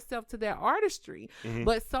subject yourself to that artistry? Mm-hmm.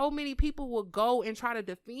 But so many people will go and try to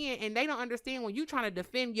defend, and they don't understand when you're trying to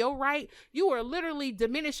defend your right, you are literally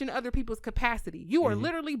diminishing other people's capacity. You are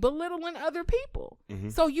literally belittling other people.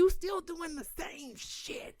 So you still doing the same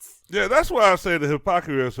shit. Yeah, that's why I say the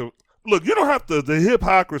hypocrisy. So, look, you don't have to. The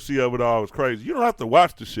hypocrisy of it all is crazy. You don't have to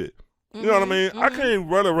watch the shit. You know what I mean? I can't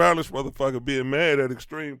run around this motherfucker being mad at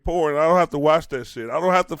extreme porn. I don't have to watch that shit. I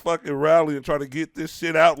don't have to fucking rally and try to get this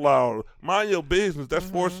shit outlawed. Mind your business. That's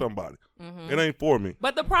for somebody. It ain't for me.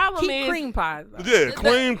 But the problem Keep is cream pies. Yeah,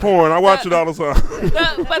 clean porn. I watch it all the time.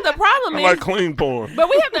 but the problem I is like clean porn. But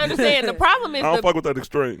we have to understand the problem is I don't fuck with that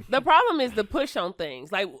extreme. the problem is the push on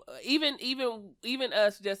things. Like even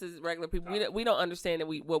us, just as regular people, we don't understand that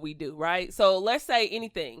what we do, right? So let's say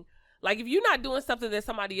anything. Like if you're not doing something that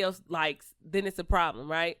somebody else likes, then it's a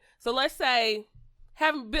problem, right? So let's say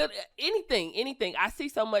having built anything. I see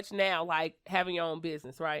so much now, like having your own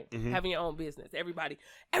business, right? Having your own business. Everybody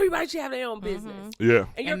should have their own business. Yeah.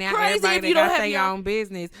 And you're now crazy if you don't have your own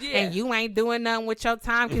business, Yeah. and you ain't doing nothing with your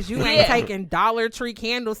time because you ain't taking Dollar Tree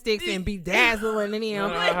candlesticks and bedazzling in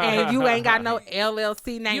them, and you ain't got no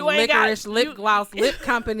LLC named Licorice Lip Gloss Lip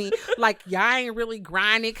Company. Like y'all ain't really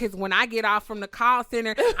grinding because when I get off from the call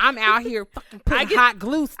center, I'm out here fucking putting hot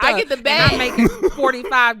glue stuff. I get the bag. And I'm making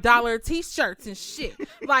 $45 t-shirts and shit.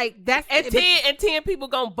 Like that's and 10 people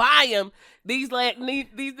gonna buy them these next 3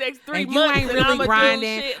 and months. you ain't and really I'ma do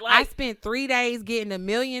grinding. shit I spent 3 days getting 1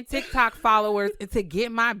 million TikTok followers to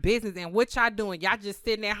get my business. And what y'all doing? Y'all just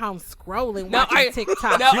sitting at home scrolling, watching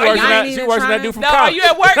TikTok. No, She working that dude from No, college. are you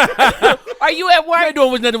at work? Are you at work? You ain't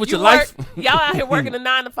doing nothing with your life. Y'all out here working a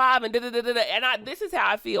 9 to 5 and and this is how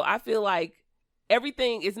I feel. I feel like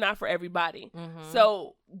everything is not for everybody.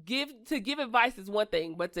 So give advice is one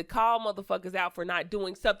thing, but to call motherfuckers out for not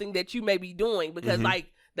doing something that you may be doing because like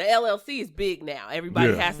the LLC is big now.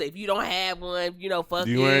 Everybody has to. If you don't have one, fuck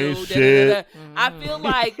you. Ain't shit. I feel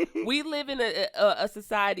like we live in a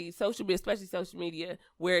society, especially social media,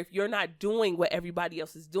 where if you're not doing what everybody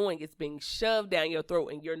else is doing, it's being shoved down your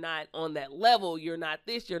throat, and you're not on that level. You're not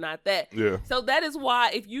this. You're not that. Yeah. So that is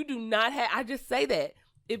why if you do not have, I just say that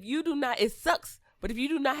if you do not, it sucks. But if you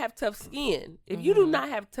do not have tough skin, sometimes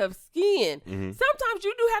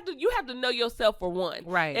you have to know yourself for one.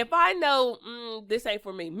 Right. If I know this ain't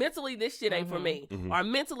for me, mentally this shit ain't for me, or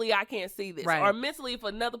mentally I can't see this, or mentally if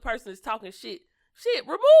another person is talking shit,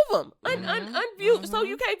 remove them, unview, so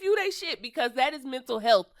you can't view that shit because that is mental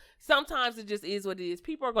health. Sometimes it just is what it is.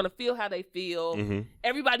 People are gonna feel how they feel.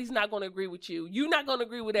 Everybody's not gonna agree with you. You're not gonna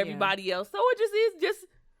agree with everybody else. So it just is.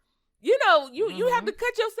 You have to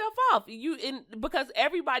cut yourself off. Because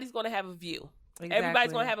everybody's going to have a view. Exactly.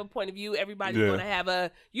 Everybody's going to have a point of view. Everybody's going to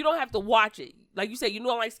have you don't have to watch it. Like you said, you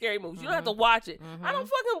don't like scary movies. You don't have to watch it. I don't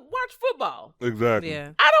fucking watch football. Exactly. Yeah.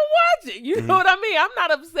 I don't watch it. You know what I mean? I'm not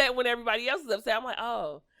upset when everybody else is upset. I'm like,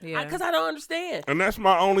 oh, because I don't understand. And that's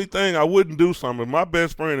my only thing. I wouldn't do something. If my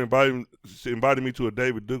best friend invited me to a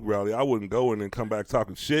David Duke rally, I wouldn't go and then come back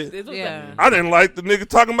talking shit. I didn't like the nigga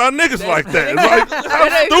talking about niggas like that. Like,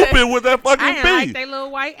 how stupid would that fucking I be? didn't like they little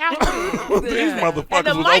white outfit. These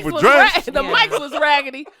motherfuckers was mics overdressed. The mics was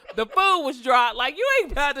raggedy. The food was dry. Like, you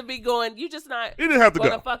ain't about to be going. You just not. You didn't have to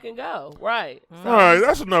gonna go. fucking go. Right. So. All right,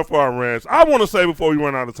 that's enough for our rants. I want to say before we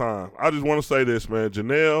run out of time, I just want to say this, man.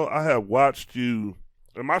 Janelle, I have watched you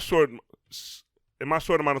in my short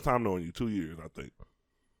amount of time knowing you, 2 years, I think.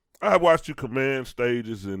 I have watched you command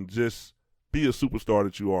stages and just be a superstar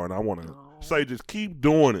that you are. And I want to say just keep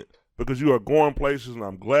doing it because you are going places, and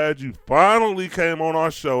I'm glad you finally came on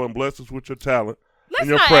our show and blessed us with your talent. Let's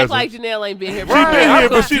your not presence. act like Janelle ain't been here. She been here,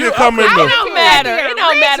 but she didn't come in It the... don't matter. It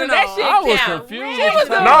don't matter. That shit I was count. confused. She was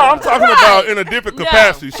No, I'm talking about in a different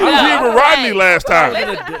capacity. She was here with Rodney last time.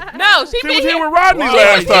 No, she was been here with Rodney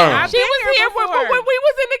last time. She was here when we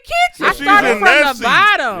was in the kitchen. I She's started in from that the seat.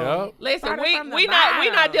 bottom. Yep. Listen, Started from the we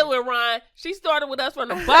not bottom. dealing with Ryan. She started with us from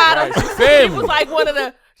the bottom. Right, She was like one of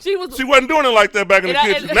the. She She wasn't doing it like that back in the And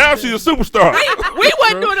I- kitchen. Now she's a superstar. we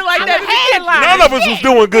wasn't doing it like that. None of us was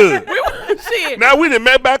doing good. Shit. Now we done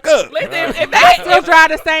met back up. Listen, if I still drive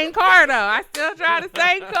the same car though. I still drive the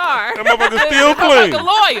same car. That motherfucker's still clean.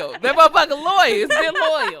 loyal. That motherfucker loyal. It's been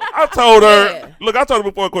loyal. I told her, Yeah. look, I told her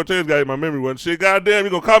before Cortez got in my memory wasn't shit. Goddamn, you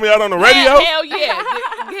gonna call me out on the radio? Hell yeah.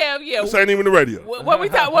 Yeah. This ain't even the radio. What we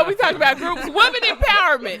talking about? Groups, women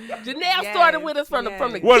empowerment. Janelle started with us from the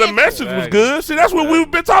Well, the get-go. message was good. See, that's what we've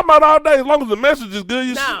been talking about all day. As long as the message is good,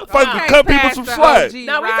 you fucking Okay, cut people pass some the slack. OG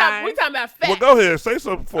No, we rhyme. talking about facts. Well, go ahead. Say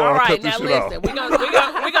something before All I cut right, this now shit listen. off.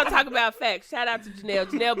 We're gonna talk about facts. Shout out to Janelle.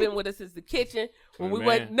 Janelle been with us since the kitchen when we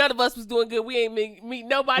went. None of us was doing good. We ain't meet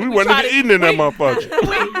nobody. We wasn't even eating in that motherfucker.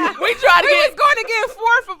 We tried to We get. was going to get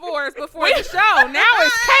 4 for 4s before the show. Now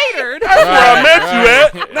it's catered. That's where I met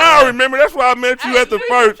Right. you at. Now I remember. That's where I met you at the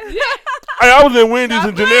first. Yeah. Hey, I was in Wendy's Stop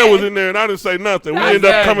and Janelle playing. was in there, and I didn't say nothing. We Stop ended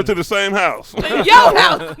up playing. coming to the same house. In your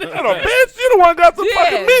house. Shut up, bitch. You the one got the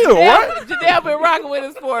fucking meal, right? Janelle been rocking with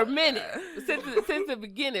us for a minute since the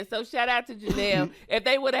beginning. So shout out to Janelle. If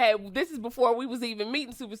they would have had, this is before we was even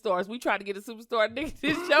meeting superstars. We tried to get a superstar nigga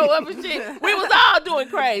to show up and shit. We was all doing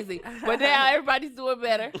crazy, but now everybody's doing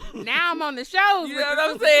better. Now I'm on the shows. You with know the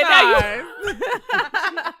what I'm saying? Now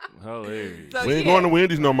superstars. Hilarious. So, We ain't yeah. going to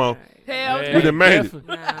Wendy's no more. Hell, Man, We done made it.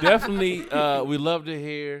 Definitely, we love to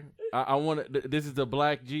hear. I want to. This is the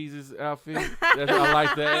Black Jesus outfit. I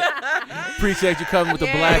like that. Appreciate you coming with the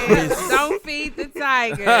blackness. Don't feed the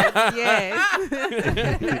tiger. Yes.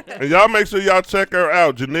 And y'all make sure y'all check her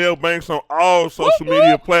out. Janelle Banks on all social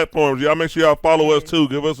media platforms. Y'all make sure y'all follow us too.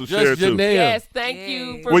 Give us a share Just too. Janelle. yes, thank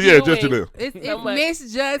you for Well, yeah, viewing. just Janelle. It's So much.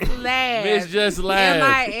 Miss Just Laugh. Miss Just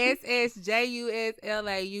Laugh.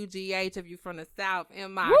 MISSJUSLAUGH if you from the South.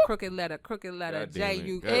 M-I, Woo. crooked letter, God damn it.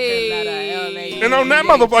 J-U, God crooked damn letter, it. L-A. And on that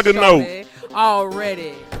motherfucking note.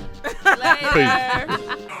 Already. Later.